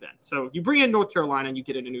have been. So you bring in North Carolina and you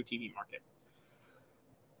get in a new TV market.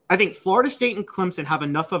 I think Florida State and Clemson have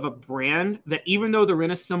enough of a brand that even though they're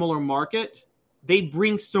in a similar market, they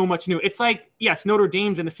bring so much new. It's like, yes, Notre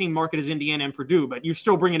Dame's in the same market as Indiana and Purdue, but you're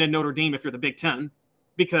still bringing in Notre Dame if you're the Big Ten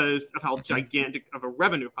because of how gigantic of a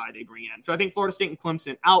revenue pie they bring in. So I think Florida State and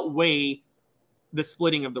Clemson outweigh the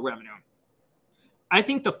splitting of the revenue. I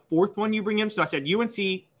think the fourth one you bring in, so I said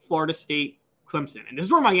UNC, Florida State, Clemson, and this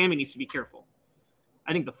is where Miami needs to be careful.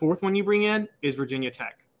 I think the fourth one you bring in is Virginia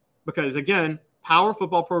Tech because, again, power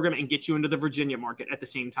football program and get you into the Virginia market at the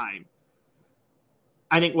same time.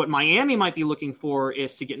 I think what Miami might be looking for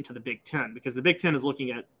is to get into the Big Ten because the Big Ten is looking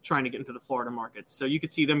at trying to get into the Florida markets. So you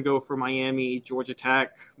could see them go for Miami, Georgia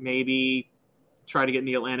Tech, maybe try to get in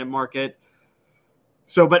the Atlanta market.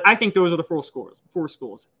 So, but I think those are the four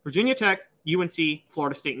schools. Virginia Tech, UNC,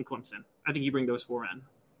 Florida State, and Clemson. I think you bring those four in.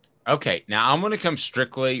 Okay, now I'm going to come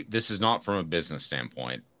strictly, this is not from a business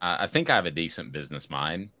standpoint. I think I have a decent business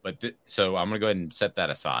mind, but so I'm going to go ahead and set that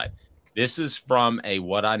aside. This is from a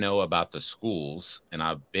what I know about the schools, and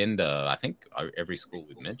I've been to, I think, every school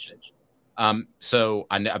we've mentioned. So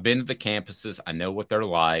I've been to the campuses. I know what they're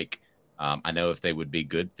like. I know if they would be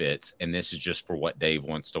good fits, and this is just for what Dave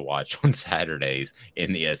wants to watch on Saturdays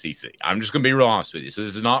in the SEC. I'm just going to be real honest with you. So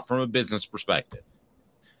this is not from a business perspective.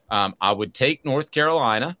 I would take North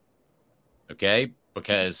Carolina. Okay,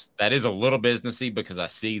 because that is a little businessy because I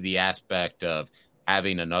see the aspect of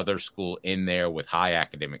having another school in there with high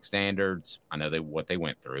academic standards. I know what they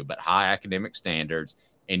went through, but high academic standards,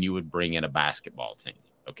 and you would bring in a basketball team,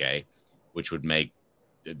 okay, which would make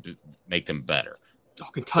them better. Oh,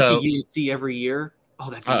 Kentucky, UNC every year.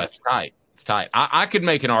 Oh, it's tight. It's tight. I could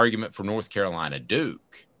make an argument for North Carolina,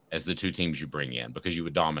 Duke as the two teams you bring in because you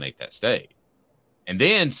would dominate that state. And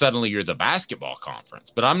then suddenly you're the basketball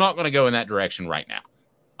conference. But I'm not going to go in that direction right now.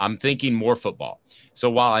 I'm thinking more football. So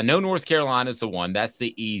while I know North Carolina is the one, that's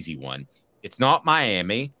the easy one. It's not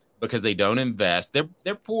Miami because they don't invest.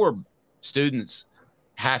 Their poor students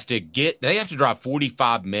have to drive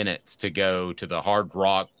 45 minutes to go to the Hard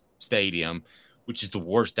Rock Stadium, which is the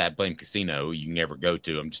worst at blame casino you can ever go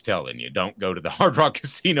to. I'm just telling you, don't go to the Hard Rock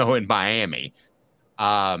Casino in Miami.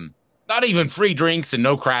 Not even free drinks and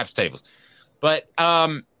no craps tables. But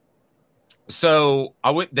so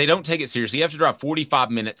they don't take it seriously. You have to drive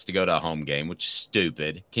 45 minutes to go to a home game, which is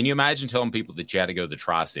stupid. Can you imagine telling people that you had to go to the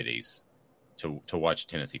Tri-Cities to watch a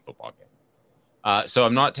Tennessee football game? So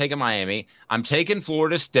I'm not taking Miami. I'm taking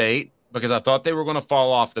Florida State because I thought they were going to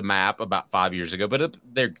fall off the map about 5 years ago, but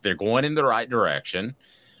they're going in the right direction,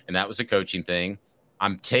 and that was a coaching thing.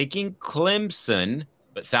 I'm taking Clemson.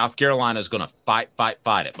 But South Carolina is going to fight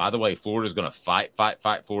it. By the way, Florida is going to fight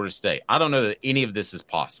Florida State. I don't know that any of this is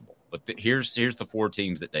possible. But here's the four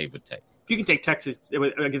teams that Dave would take. If you can take Texas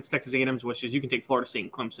against Texas A&M's wishes, you can take Florida State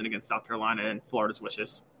and Clemson against South Carolina and Florida's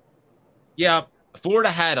wishes. Yeah,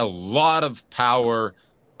 Florida had a lot of power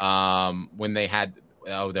when they had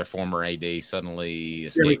their former AD suddenly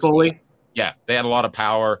escaped. Foley? Yeah, they had a lot of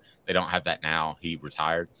power. They don't have that now. He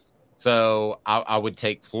retired. So I would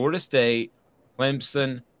take Florida State,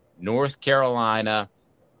 Clemson, North Carolina,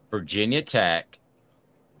 Virginia Tech,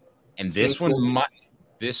 and this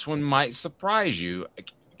one might surprise you.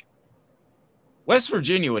 West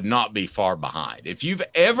Virginia would not be far behind. If you've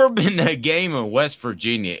ever been to a game in West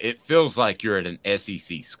Virginia, it feels like you're at an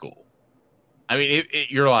SEC school. I mean,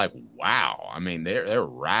 you're like, wow. I mean, they're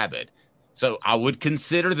rabid. So I would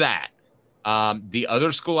consider that. The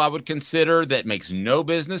other school I would consider that makes no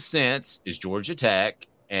business sense is Georgia Tech.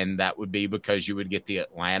 And that would be because you would get the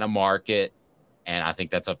Atlanta market, and I think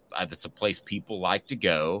that's a place people like to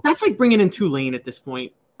go. That's like bringing in Tulane at this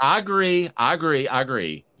point. I agree.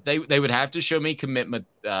 They would have to show me commitment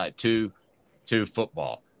to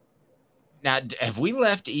football. Now, have we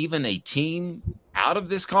left even a team out of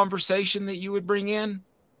this conversation that you would bring in?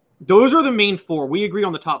 Those are the main four. We agreed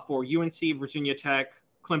on the top four: UNC, Virginia Tech,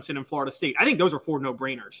 Clemson, and Florida State. I think those are 4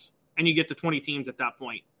 no-brainers, and you get to 20 teams at that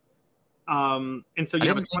point. And so you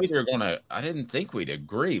have a 20. I didn't think we'd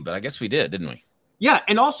agree, but I guess we did, didn't we? Yeah,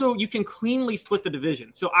 and also you can cleanly split the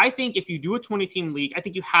division. So I think if you do a 20-team league, I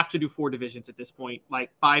think you have to do 4 divisions at this point,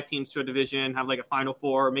 like 5 teams to a division, have like a Final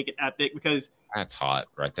Four, make it epic, because that's hot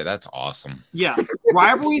right there. That's awesome. Yeah,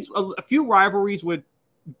 rivalries. A few rivalries would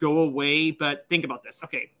go away, but think about this.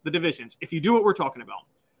 Okay, the divisions. If you do what we're talking about,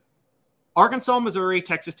 Arkansas, Missouri,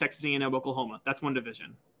 Texas, Texas A&M, Oklahoma. That's one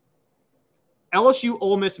division. LSU,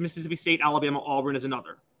 Ole Miss, Mississippi State, Alabama, Auburn is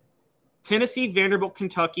another. Tennessee, Vanderbilt,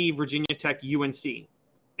 Kentucky, Virginia Tech, UNC.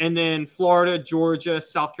 And then Florida, Georgia,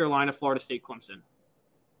 South Carolina, Florida State, Clemson.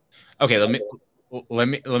 Okay, let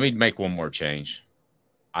me make one more change.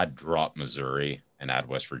 I'd drop Missouri and add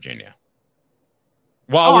West Virginia.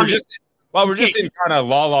 While we're just in kind of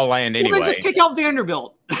la land anyway. Well, then just kick out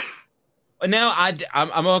Vanderbilt. Now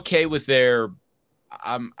I'm okay with their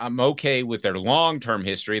I'm okay with their long-term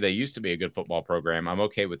history. They used to be a good football program. I'm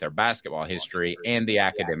okay with their basketball history, and the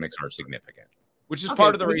academics are significant, which is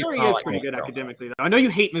part of the reason. Missouri is pretty good academically, though. I know you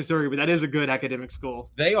hate Missouri, but that is a good academic school.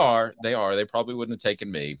 They are. They probably wouldn't have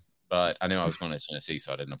taken me, but I knew I was going to Tennessee,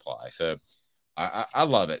 so I didn't apply. So I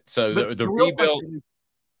love it. So the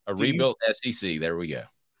rebuilt SEC. There we go.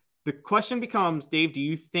 The question becomes, Dave, do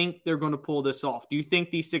you think they're going to pull this off? Do you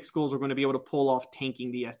think these 6 schools are going to be able to pull off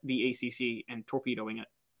tanking the ACC and torpedoing it?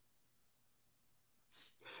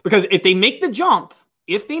 Because if they make the jump,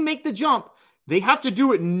 they have to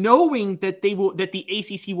do it knowing that the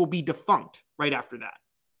ACC will be defunct right after that.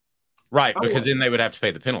 Right, because then they would have to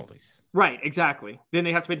pay the penalties. Right, exactly. Then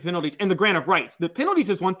they have to pay the penalties and the grant of rights. The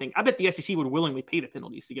penalties is one thing. I bet the SEC would willingly pay the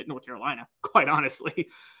penalties to get North Carolina, quite honestly.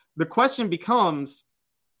 The question becomes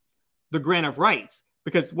the grant of rights,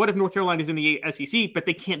 because what if North Carolina is in the SEC, but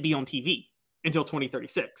they can't be on TV until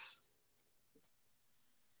 2036?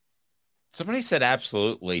 Somebody said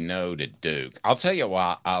absolutely no to Duke. I'll tell you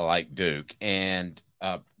why I like Duke. And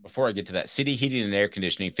before I get to that, City Heating and Air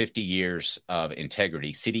Conditioning, 50 years of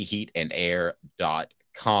integrity,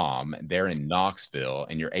 cityheatandair.com. They're in Knoxville,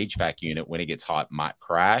 and your HVAC unit, when it gets hot, might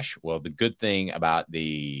crash. Well, the good thing about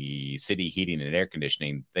the City Heating and Air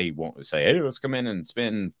Conditioning, they won't say, hey, let's come in and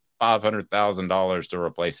spend $500,000 to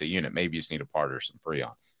replace a unit. Maybe you just need a part or some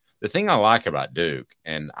Freon. The thing I like about Duke,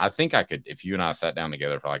 and I think I could, if you and I sat down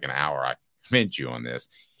together for like an hour, I convince you on this,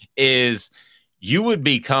 is you would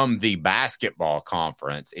become the basketball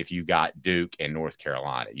conference if you got Duke and North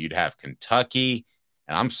Carolina. You'd have Kentucky,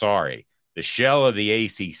 and I'm sorry, the shell of the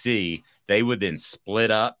ACC, they would then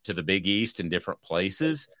split up to the Big East in different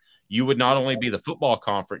places. You would not only be the football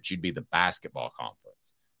conference, you'd be the basketball conference.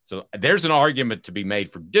 So there's an argument to be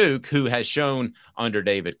made for Duke, who has shown under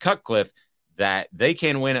David Cutcliffe that they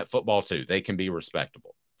can win at football too. They can be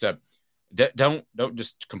respectable. So don't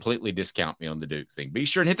just completely discount me on the Duke thing. Be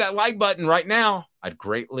sure and hit that like button right now. I'd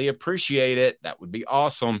greatly appreciate it. That would be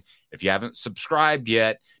awesome. If you haven't subscribed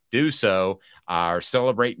yet, do so. Our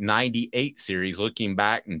Celebrate 98 series, looking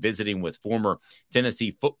back and visiting with former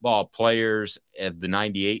Tennessee football players of the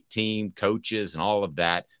 98 team, coaches, and all of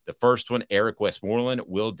that. The first one, Eric Westmoreland,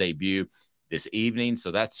 will debut this evening.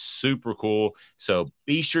 So that's super cool. So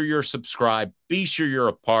be sure you're subscribed. Be sure you're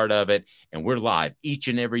a part of it. And we're live each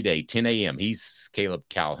and every day, 10 a.m. He's Caleb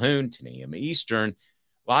Calhoun, 10 a.m. Eastern.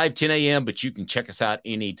 Live 10 a.m., but you can check us out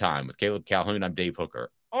anytime. With Caleb Calhoun, I'm Dave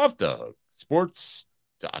Hooker. Off the Hook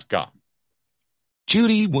Sports.com.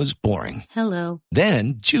 Judy was boring. Hello.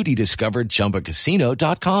 Then Judy discovered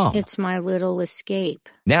ChumbaCasino.com. It's my little escape.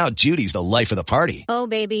 Now Judy's the life of the party. Oh,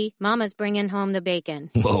 baby, mama's bringing home the bacon.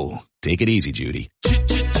 Whoa, take it easy, Judy.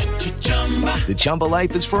 The Chumba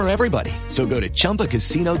life is for everybody. So go to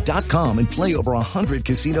ChumbaCasino.com and play over 100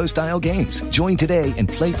 casino-style games. Join today and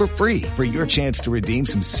play for free for your chance to redeem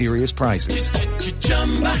some serious prizes.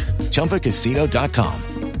 ChumbaCasino.com.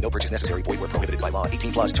 No purchase necessary. Void where prohibited by law.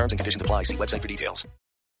 18 plus terms and conditions apply. See website for details.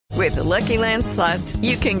 With the Lucky Land Slots,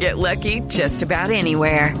 you can get lucky just about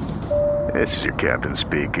anywhere. This is your captain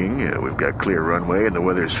speaking. We've got clear runway and the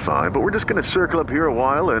weather's fine, but we're just going to circle up here a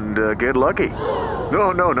while and get lucky.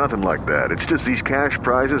 No, nothing like that. It's just these cash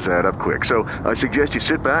prizes add up quick. So I suggest you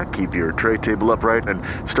sit back, keep your tray table upright, and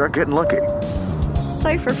start getting lucky.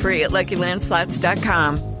 Play for free at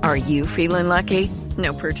LuckyLandSlots.com. Are you feeling lucky?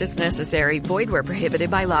 No purchase necessary. Void where prohibited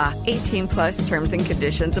by law. 18 plus terms and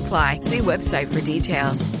conditions apply. See website for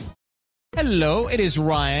details. Hello, it is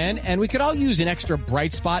Ryan, and we could all use an extra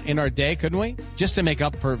bright spot in our day, couldn't we? Just to make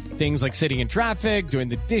up for things like sitting in traffic, doing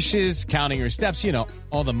the dishes, counting your steps, you know,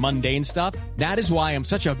 all the mundane stuff. That is why I'm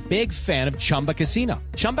such a big fan of Chumba Casino.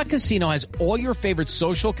 Chumba Casino has all your favorite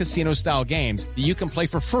social casino-style games that you can play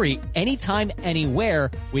for free anytime,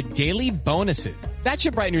 anywhere with daily bonuses. That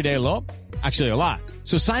should brighten your day a little. Actually, a lot.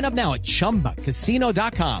 So sign up now at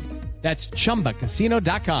ChumbaCasino.com. That's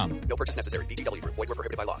ChumbaCasino.com. No purchase necessary. VGW Group. Void where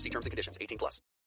prohibited by law. See terms and conditions. 18+.